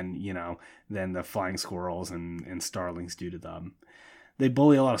rates than the flying squirrels and starlings do to them. They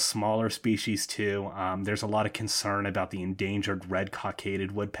bully a lot of smaller species too. There's a lot of concern about the endangered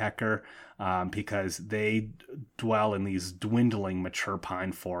red-cockaded woodpecker because they dwell in these dwindling mature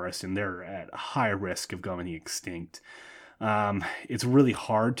pine forests, and they're at high risk of going extinct. It's really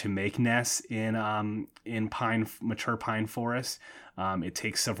hard to make nests in mature pine forests. It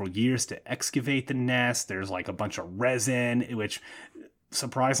takes several years to excavate the nest. There's like a bunch of resin, which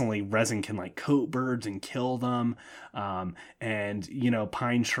surprisingly, resin can like coat birds and kill them. And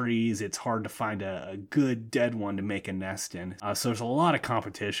pine trees, it's hard to find a good dead one to make a nest in. So there's a lot of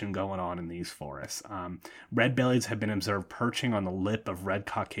competition going on in these forests. Red-bellieds have been observed perching on the lip of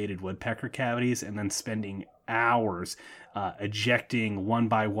red-cockaded woodpecker cavities and then spending hours ejecting one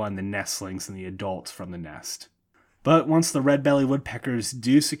by one the nestlings and the adults from the nest. But once the red-bellied woodpeckers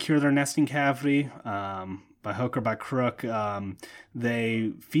do secure their nesting cavity, by hook or by crook,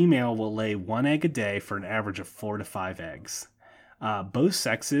 the female will lay 1 egg a day for an average of 4 to 5 eggs. Both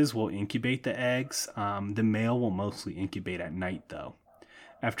sexes will incubate the eggs. The male will mostly incubate at night, though.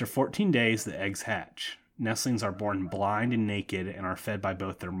 After 14 days, the eggs hatch. Nestlings are born blind and naked and are fed by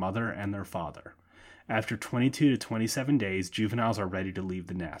both their mother and their father. After 22 to 27 days, juveniles are ready to leave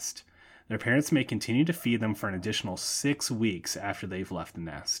the nest. Their parents may continue to feed them for an additional 6 weeks after they've left the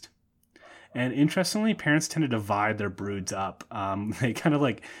nest. And interestingly, parents tend to divide their broods up. They kind of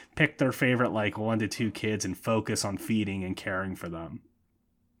like pick their favorite 1 to 2 kids and focus on feeding and caring for them.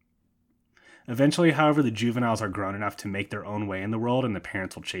 Eventually, however, the juveniles are grown enough to make their own way in the world, and the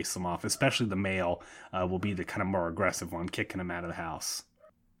parents will chase them off. Especially the male will be the kind of more aggressive one, kicking them out of the house.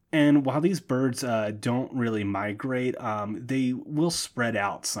 And while these birds don't really migrate, they will spread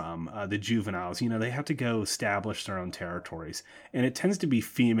out some, the juveniles. They have to go establish their own territories. And it tends to be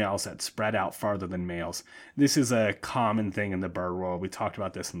females that spread out farther than males. This is a common thing in the bird world. We talked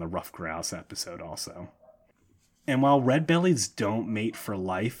about this in the ruffed grouse episode also. And while red-bellieds don't mate for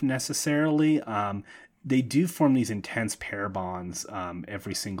life necessarily, they do form these intense pair bonds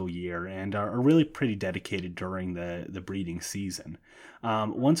every single year and are really pretty dedicated during the breeding season.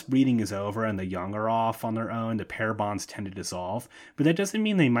 Once breeding is over and the young are off on their own, the pair bonds tend to dissolve, but that doesn't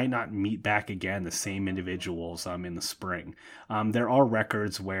mean they might not meet back again, the same individuals in the spring. There are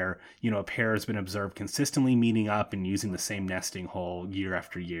records where a pair has been observed consistently meeting up and using the same nesting hole year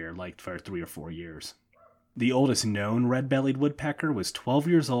after year, like for 3 or 4 years. The oldest known red-bellied woodpecker was 12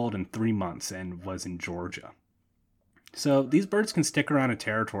 years old and 3 months and was in Georgia. So these birds can stick around a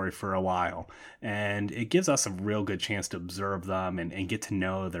territory for a while, and it gives us a real good chance to observe them and get to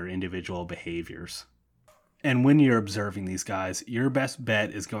know their individual behaviors. And when you're observing these guys, your best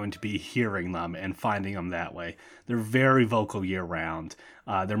bet is going to be hearing them and finding them that way. They're very vocal year-round.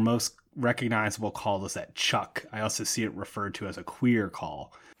 Their most recognizable call is that chuck. I also see it referred to as a queer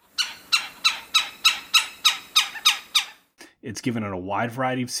call. It's given in a wide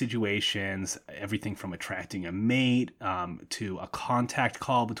variety of situations, everything from attracting a mate to a contact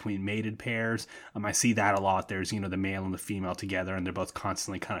call between mated pairs. I see that a lot. There's, the male and the female together, and they're both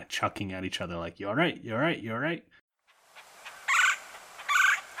constantly kind of chucking at each other like, you all right, you all right, you all right?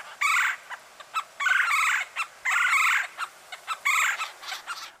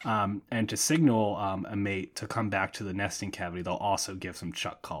 And to signal a mate to come back to the nesting cavity, they'll also give some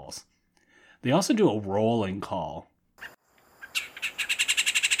chuck calls. They also do a rolling call.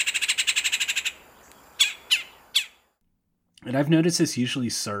 And I've noticed this usually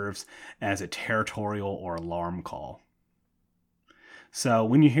serves as a territorial or alarm call. So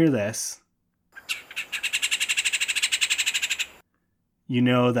when you hear this, you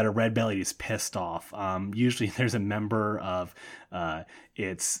know that a red-bellied is pissed off. Usually there's a member of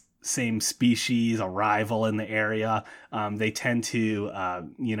its same species, a rival in the area. They tend to,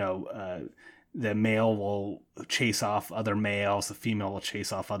 the male will chase off other males, the female will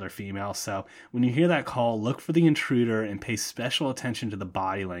chase off other females. So when you hear that call, look for the intruder and pay special attention to the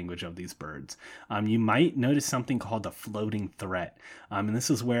body language of these birds. You might notice something called the floating threat. And this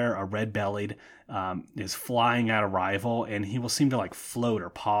is where a red-bellied is flying at a rival, and he will seem to like float or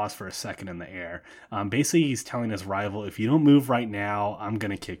pause for a second in the air. Basically, he's telling his rival, if you don't move right now, I'm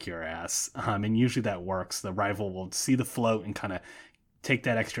going to kick your ass. And usually that works. The rival will see the float and kind of take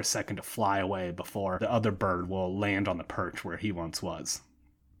that extra second to fly away before the other bird will land on the perch where he once was.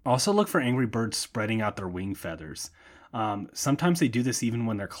 Also look for angry birds spreading out their wing feathers. Sometimes they do this even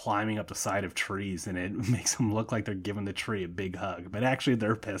when they're climbing up the side of trees, and it makes them look like they're giving the tree a big hug, but actually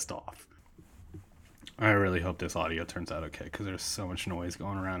they're pissed off. I really hope this audio turns out okay, because there's so much noise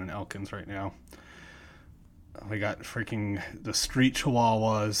going around in Elkins right now. We got freaking the street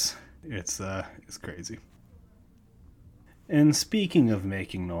chihuahuas. It's crazy. And speaking of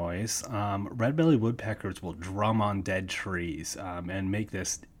making noise, red-bellied woodpeckers will drum on dead trees and make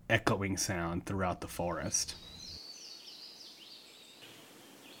this echoing sound throughout the forest.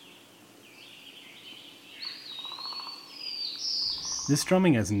 This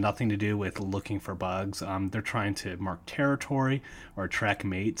drumming has nothing to do with looking for bugs. They're trying to mark territory or attract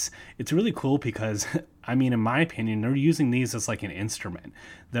mates. It's really cool because, in my opinion, they're using these as like an instrument.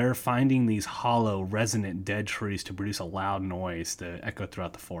 They're finding these hollow, resonant dead trees to produce a loud noise to echo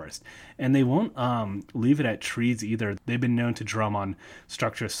throughout the forest. And they won't leave it at trees either. They've been known to drum on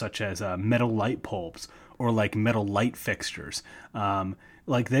structures such as metal light bulbs or like metal light fixtures.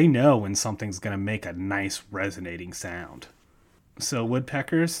 Like they know when something's going to make a nice resonating sound. So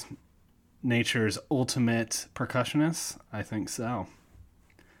woodpeckers, nature's ultimate percussionists? I think so.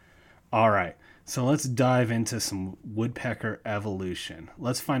 All right, so let's dive into some woodpecker evolution.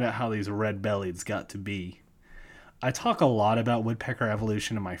 Let's find out how these red-bellieds got to be. I talk a lot about woodpecker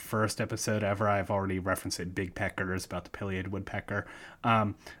evolution in my first episode ever. I've already referenced it, Big Peckers, about the pileated woodpecker.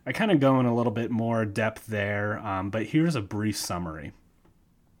 I kind of go in a little bit more depth there, but here's a brief summary.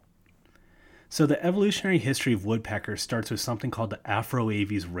 So the evolutionary history of woodpeckers starts with something called the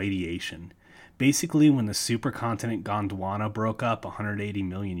Afro-Aves radiation. Basically, when the supercontinent Gondwana broke up 180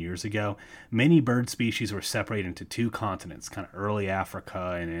 million years ago, many bird species were separated into two continents, kind of early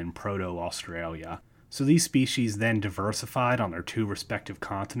Africa and in proto-Australia. So these species then diversified on their two respective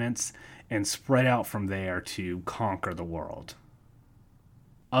continents and spread out from there to conquer the world.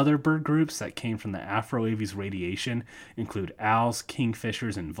 Other bird groups that came from the Afro-Aves radiation include owls,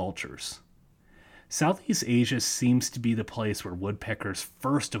 kingfishers, and vultures. Southeast Asia seems to be the place where woodpeckers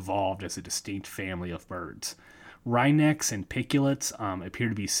first evolved as a distinct family of birds. Wrynecks and piculets appear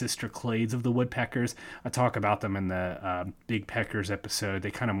to be sister clades of the woodpeckers. I talk about them in the Big Peckers episode.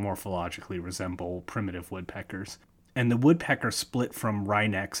 They kind of morphologically resemble primitive woodpeckers. And the woodpecker split from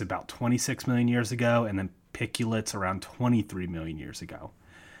wrynecks about 26 million years ago, and then piculets around 23 million years ago.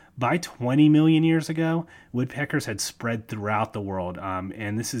 By 20 million years ago, woodpeckers had spread throughout the world,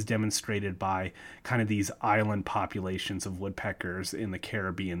 and this is demonstrated by kind of these island populations of woodpeckers in the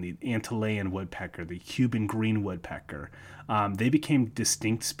Caribbean, the Antillean woodpecker, the Cuban green woodpecker. They became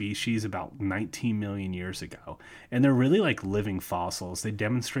distinct species about 19 million years ago, and they're really like living fossils. They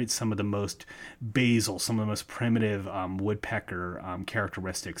demonstrate some of the most basal, some of the most primitive woodpecker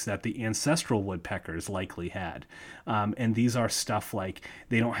characteristics that the ancestral woodpeckers likely had. And these are stuff like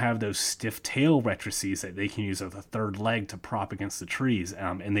they don't have those stiff tail rectrices that they can use as a third leg to prop against the trees,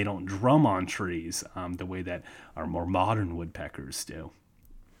 and they don't drum on trees the way that our more modern woodpeckers do.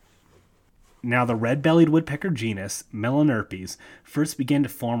 Now, the red-bellied woodpecker genus, Melanerpes, first began to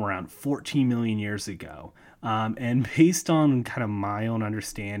form around 14 million years ago. And based on kind of my own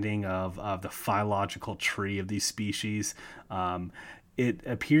understanding of the phylogenical tree of these species, it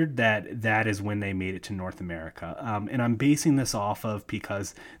appeared that is when they made it to North America. And I'm basing this off of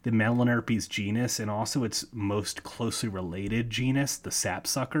because the Melanerpes genus and also its most closely related genus, the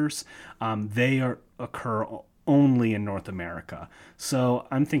sapsuckers, they occur only in North America. So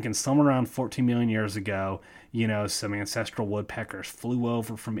I'm thinking somewhere around 14 million years ago, some ancestral woodpeckers flew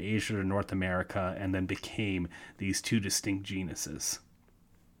over from Asia to North America and then became these two distinct genuses.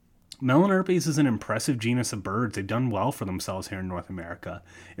 Melanerpes is an impressive genus of birds. They've done well for themselves here in North America.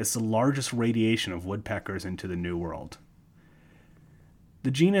 It's the largest radiation of woodpeckers into the New World. The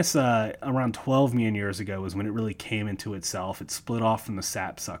genus, around 12 million years ago, was when it really came into itself. It split off from the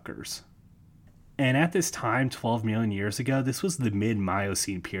sapsuckers. And at this time, 12 million years ago, this was the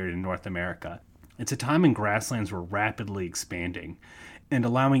mid-Miocene period in North America. It's a time when grasslands were rapidly expanding and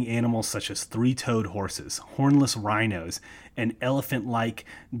allowing animals such as three-toed horses, hornless rhinos, and elephant-like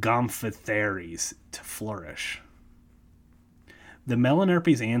gomphotheres to flourish. The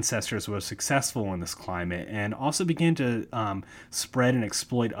Melanerpes ancestors were successful in this climate and also began to spread and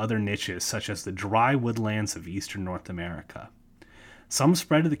exploit other niches such as the dry woodlands of eastern North America. Some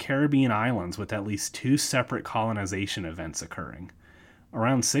spread to the Caribbean islands with at least 2 separate colonization events occurring.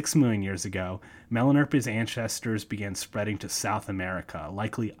 Around 6 million years ago, Melanerpes ancestors began spreading to South America,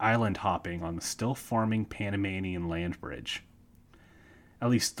 likely island hopping on the still forming Panamanian land bridge. At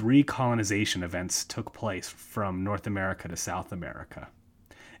least 3 colonization events took place from North America to South America.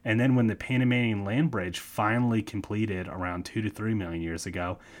 And then when the Panamanian land bridge finally completed around 2 to 3 million years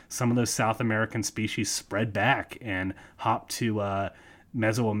ago, some of those South American species spread back and hopped to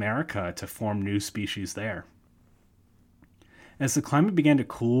Mesoamerica to form new species there. As the climate began to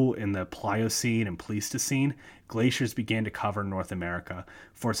cool in the Pliocene and Pleistocene, glaciers began to cover North America,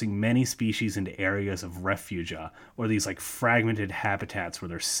 forcing many species into areas of refugia, or these like fragmented habitats where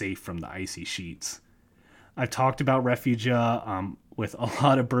they're safe from the icy sheets. I've talked about refugia with a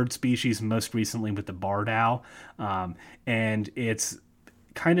lot of bird species, most recently with the barred owl, and it's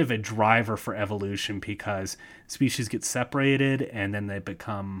kind of a driver for evolution because species get separated and then they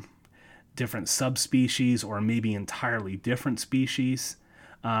become different subspecies or maybe entirely different species.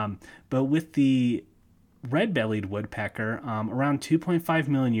 But with the red-bellied woodpecker, around 2.5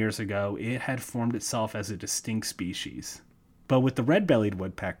 million years ago, it had formed itself as a distinct species. But with the red-bellied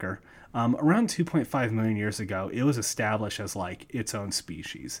woodpecker, around 2.5 million years ago, it was established as like its own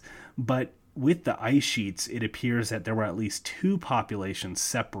species. But with the ice sheets, it appears that there were at least 2 populations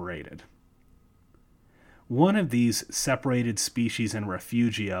separated. One of these separated species in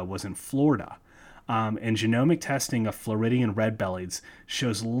refugia was in Florida, and genomic testing of Floridian red-bellieds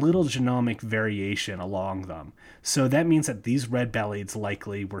shows little genomic variation along them. So that means that these red-bellieds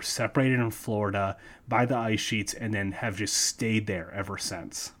likely were separated in Florida by the ice sheets and then have just stayed there ever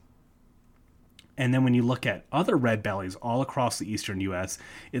since. And then when you look at other red-bellies all across the eastern U.S.,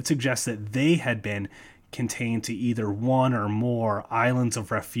 it suggests that they had been contained to either one or more islands of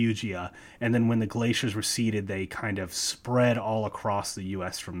refugia, and then when the glaciers receded, they kind of spread all across the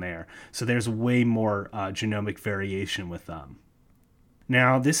U.S. from there. So there's way more genomic variation with them.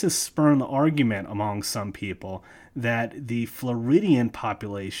 Now, this has spurred the argument among some people that the Floridian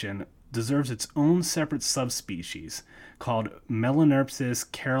population deserves its own separate subspecies called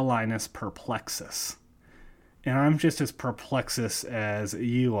Melanerpes carolinus perplexus. And I'm just as perplexus as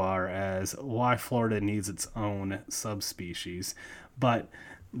you are as why Florida needs its own subspecies. But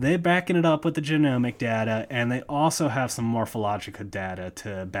they're backing it up with the genomic data, and they also have some morphological data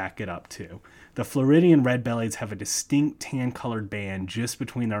to back it up too. The Floridian red-bellieds have a distinct tan-colored band just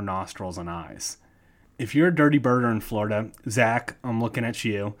between their nostrils and eyes. If you're a dirty birder in Florida, Zach, I'm looking at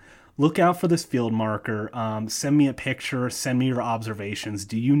you. Look out for this field marker. Send me a picture. Send me your observations.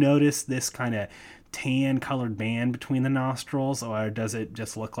 Do you notice this kind of tan-colored band between the nostrils, or does it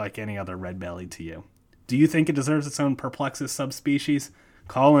just look like any other red-bellied to you? Do you think it deserves its own perplexus subspecies?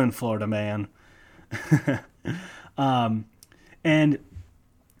 Call in, Florida man. And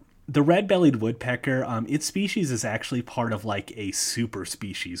the red-bellied woodpecker, its species is actually part of like a super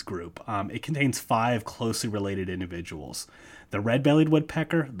species group. It contains 5 closely related individuals. The red-bellied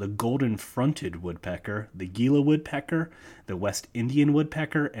woodpecker, the golden-fronted woodpecker, the Gila woodpecker, the West Indian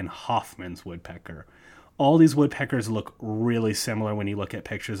woodpecker, and Hoffman's woodpecker. All these woodpeckers look really similar when you look at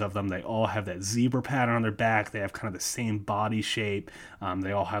pictures of them. They all have that zebra pattern on their back. They have kind of the same body shape.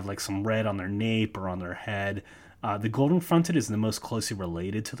 They all have like some red on their nape or on their head. The golden-fronted is the most closely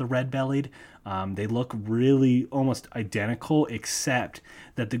related to the red-bellied. They look really almost identical, except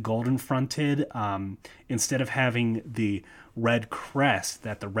that the golden-fronted, instead of having the red crest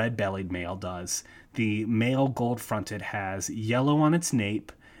that the red-bellied male does, the male gold-fronted has yellow on its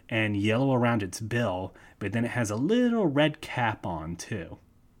nape and yellow around its bill, but then it has a little red cap on too.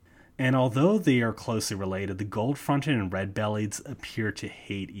 And although they are closely related, the gold-fronted and red-bellieds appear to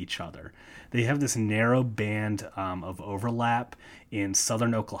hate each other. They have this narrow band of overlap in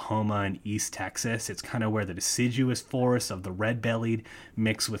southern Oklahoma and East Texas. It's kind of where the deciduous forests of the red-bellied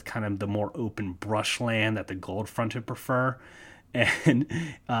mix with kind of the more open brushland that the gold-fronted prefer. And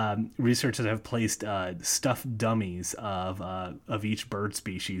researchers have placed stuffed dummies of each bird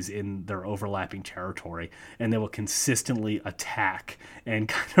species in their overlapping territory, and they will consistently attack and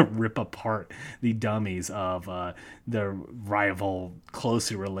kind of rip apart the dummies of their rival,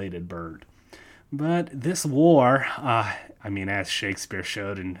 closely related bird. But this war, as Shakespeare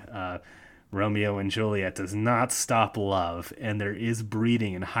showed in Romeo and Juliet, does not stop love, and there is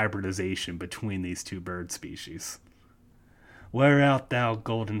breeding and hybridization between these two bird species. Where art thou,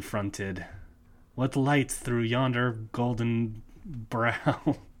 golden fronted? What lights through yonder golden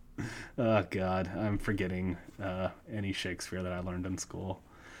brow? Oh, God, I'm forgetting any Shakespeare that I learned in school.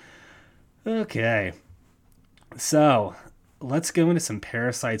 Okay, so let's go into some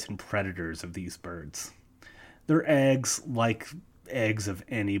parasites and predators of these birds. Their eggs, like eggs of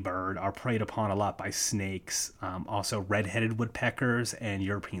any bird, are preyed upon a lot by snakes. Also, red-headed woodpeckers and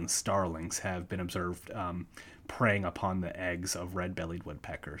European starlings have been observed preying upon the eggs of red-bellied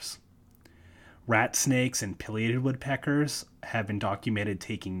woodpeckers. Rat snakes and pileated woodpeckers have been documented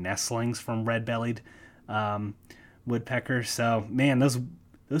taking nestlings from red-bellied woodpeckers. So, man, those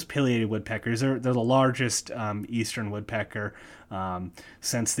pileated woodpeckers, they're the largest eastern woodpecker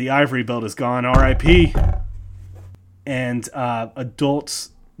since the ivory-billed is gone, R.I.P. And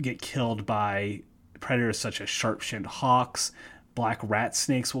adults get killed by predators such as sharp-shinned hawks. Black rat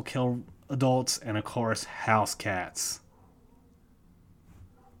snakes will kill adults, and of course, house cats.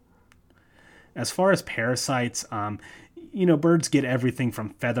 As far as parasites, birds get everything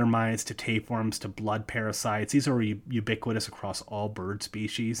from feather mites to tapeworms to blood parasites. These are ubiquitous across all bird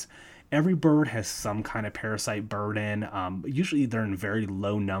species. Every bird has some kind of parasite burden. Usually they're in very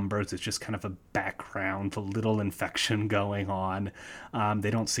low numbers. It's just kind of a background, a little infection going on.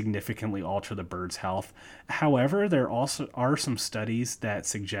 They don't significantly alter the bird's health. However, there also are some studies that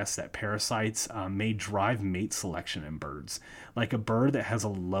suggest that parasites may drive mate selection in birds. Like a bird that has a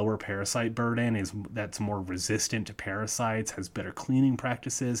lower parasite burden that's more resistant to parasites, has better cleaning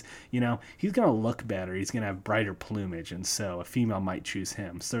practices. He's going to look better. He's going to have brighter plumage, and so a female might choose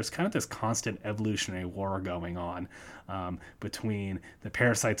him. So there's kind of this constant evolutionary war going on between the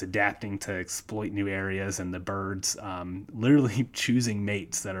parasites adapting to exploit new areas and the birds literally choosing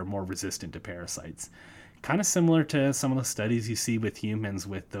mates that are more resistant to parasites. Kind of similar to some of the studies you see with humans,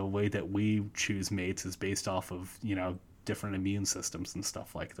 with the way that we choose mates is based off of, different immune systems and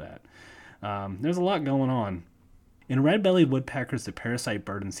stuff like that. There's a lot going on. In red-bellied woodpeckers, the parasite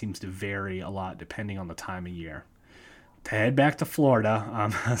burden seems to vary a lot depending on the time of year. To head back to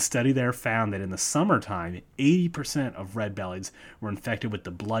Florida, a study there found that in the summertime, 80% of red-bellieds were infected with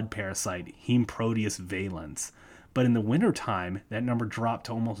the blood parasite Heme Proteus valens. But in the wintertime, that number dropped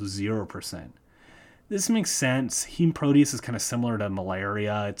to almost 0%. This makes sense. Heme Proteus is kind of similar to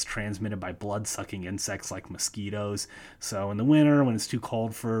malaria. It's transmitted by blood-sucking insects like mosquitoes. So in the winter, when it's too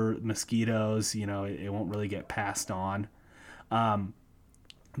cold for mosquitoes, it won't really get passed on.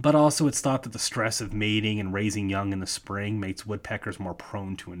 But also it's thought that the stress of mating and raising young in the spring makes woodpeckers more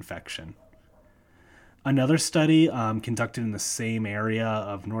prone to infection. Another study conducted in the same area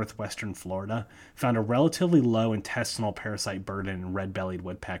of northwestern Florida found a relatively low intestinal parasite burden in red-bellied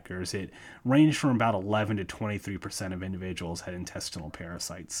woodpeckers. It ranged from about 11 to 23% of individuals had intestinal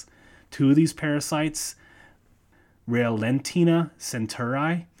parasites. Two of these parasites, Rhaelentina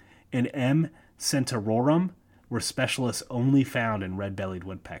centuri and M. centaurorum, were specialists only found in red-bellied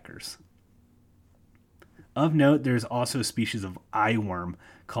woodpeckers. Of note, there's also a species of eyeworm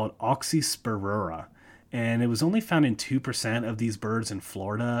called Oxyspirura, and it was only found in 2% of these birds in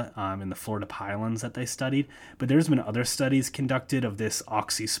Florida, in the Florida Highlands that they studied. But there's been other studies conducted of this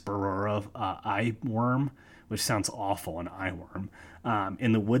Oxyspirura eyeworm, which sounds awful, an eyeworm,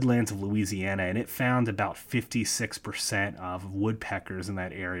 in the woodlands of Louisiana, and it found about 56% of woodpeckers in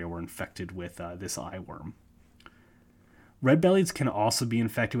that area were infected with this eyeworm. Red-bellieds can also be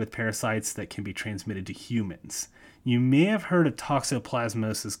infected with parasites that can be transmitted to humans. You may have heard of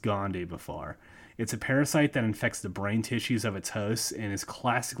Toxoplasmosis gondii before. It's a parasite that infects the brain tissues of its hosts and is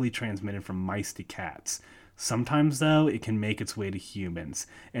classically transmitted from mice to cats. Sometimes, though, it can make its way to humans,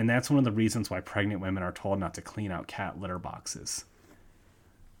 and that's one of the reasons why pregnant women are told not to clean out cat litter boxes.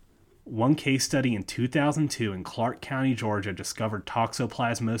 One case study in 2002 in Clark County, Georgia, discovered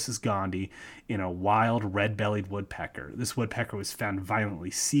Toxoplasmosis gondii in a wild red-bellied woodpecker. This woodpecker was found violently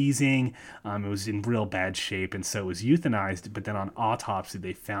seizing. It was in real bad shape, and so it was euthanized, but then on autopsy,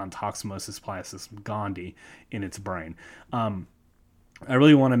 they found Toxoplasmosis gondii in its brain. I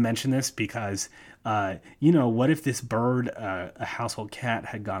really want to mention this because, what if this bird, a household cat,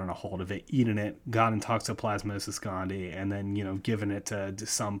 had gotten a hold of it, eaten it, gotten Toxoplasmosis gondii, and then, given it to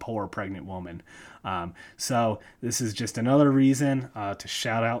some poor pregnant woman. So this is just another reason to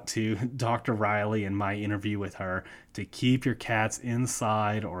shout out to Dr. Riley and my interview with her to keep your cats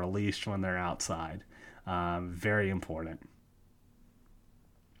inside or leashed when they're outside. Very important.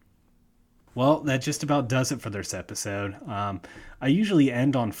 Well, that just about does it for this episode. I usually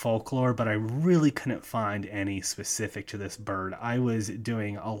end on folklore, but I really couldn't find any specific to this bird. I was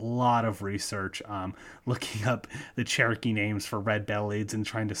doing a lot of research, looking up the Cherokee names for red-bellieds and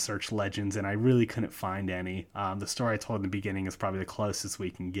trying to search legends, and I really couldn't find any. The story I told in the beginning is probably the closest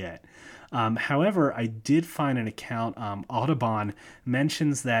we can get. However, I did find an account. Audubon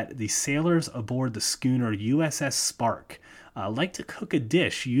mentions that the sailors aboard the schooner USS Spark like to cook a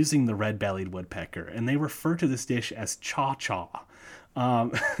dish using the red-bellied woodpecker, and they refer to this dish as cha-cha.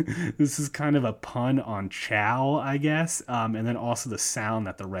 This is kind of a pun on chow, I guess, and then also the sound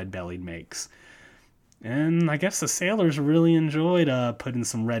that the red-bellied makes. And I guess the sailors really enjoyed putting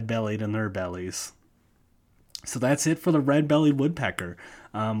some red-bellied in their bellies. So that's it for the red-bellied woodpecker.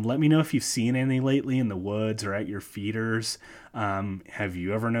 Let me know if you've seen any lately in the woods or at your feeders. Have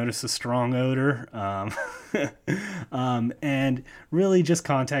you ever noticed a strong odor? And really just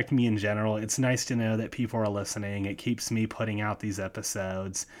contact me in general. It's nice to know that people are listening. It keeps me putting out these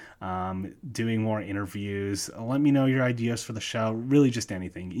episodes, doing more interviews. Let me know your ideas for the show. Really just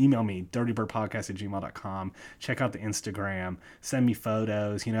anything. Email me, dirtybirdpodcast@gmail.com. Check out the Instagram. Send me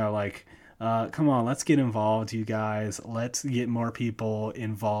photos, come on, let's get involved, you guys. Let's get more people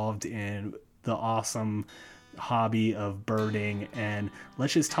involved in the awesome hobby of birding, and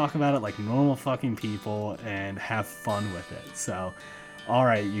let's just talk about it like normal fucking people and have fun with it. So, all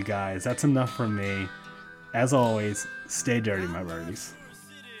right, you guys, that's enough from me. As always, stay dirty, my birdies.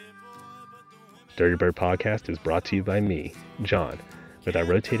 Dirty Bird Podcast is brought to you by me, John, with our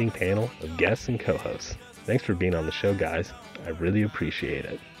rotating panel of guests and co-hosts. Thanks for being on the show, guys. I really appreciate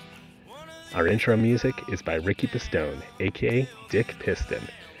it. Our intro music is by Ricky Pistone, aka Dick Piston.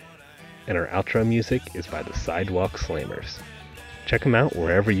 And our outro music is by the Sidewalk Slammers. Check them out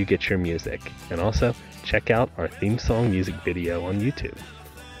wherever you get your music. And also, check out our theme song music video on YouTube.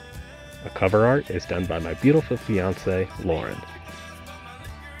 Our cover art is done by my beautiful fiance, Lauren.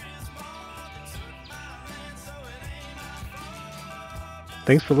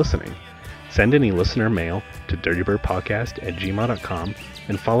 Thanks for listening. Send any listener mail to dirtybirdpodcast@gmail.com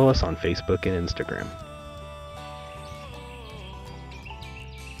and follow us on Facebook and Instagram.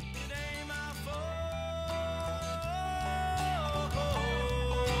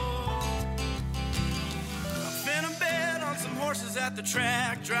 Finna bet on some horses at the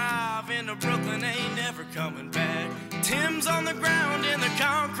track. Drive into Brooklyn, ain't never coming back. Tim's on the ground in the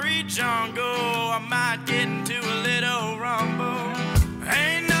concrete jungle. I might get into a little rumble.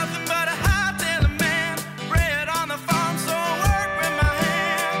 Ain't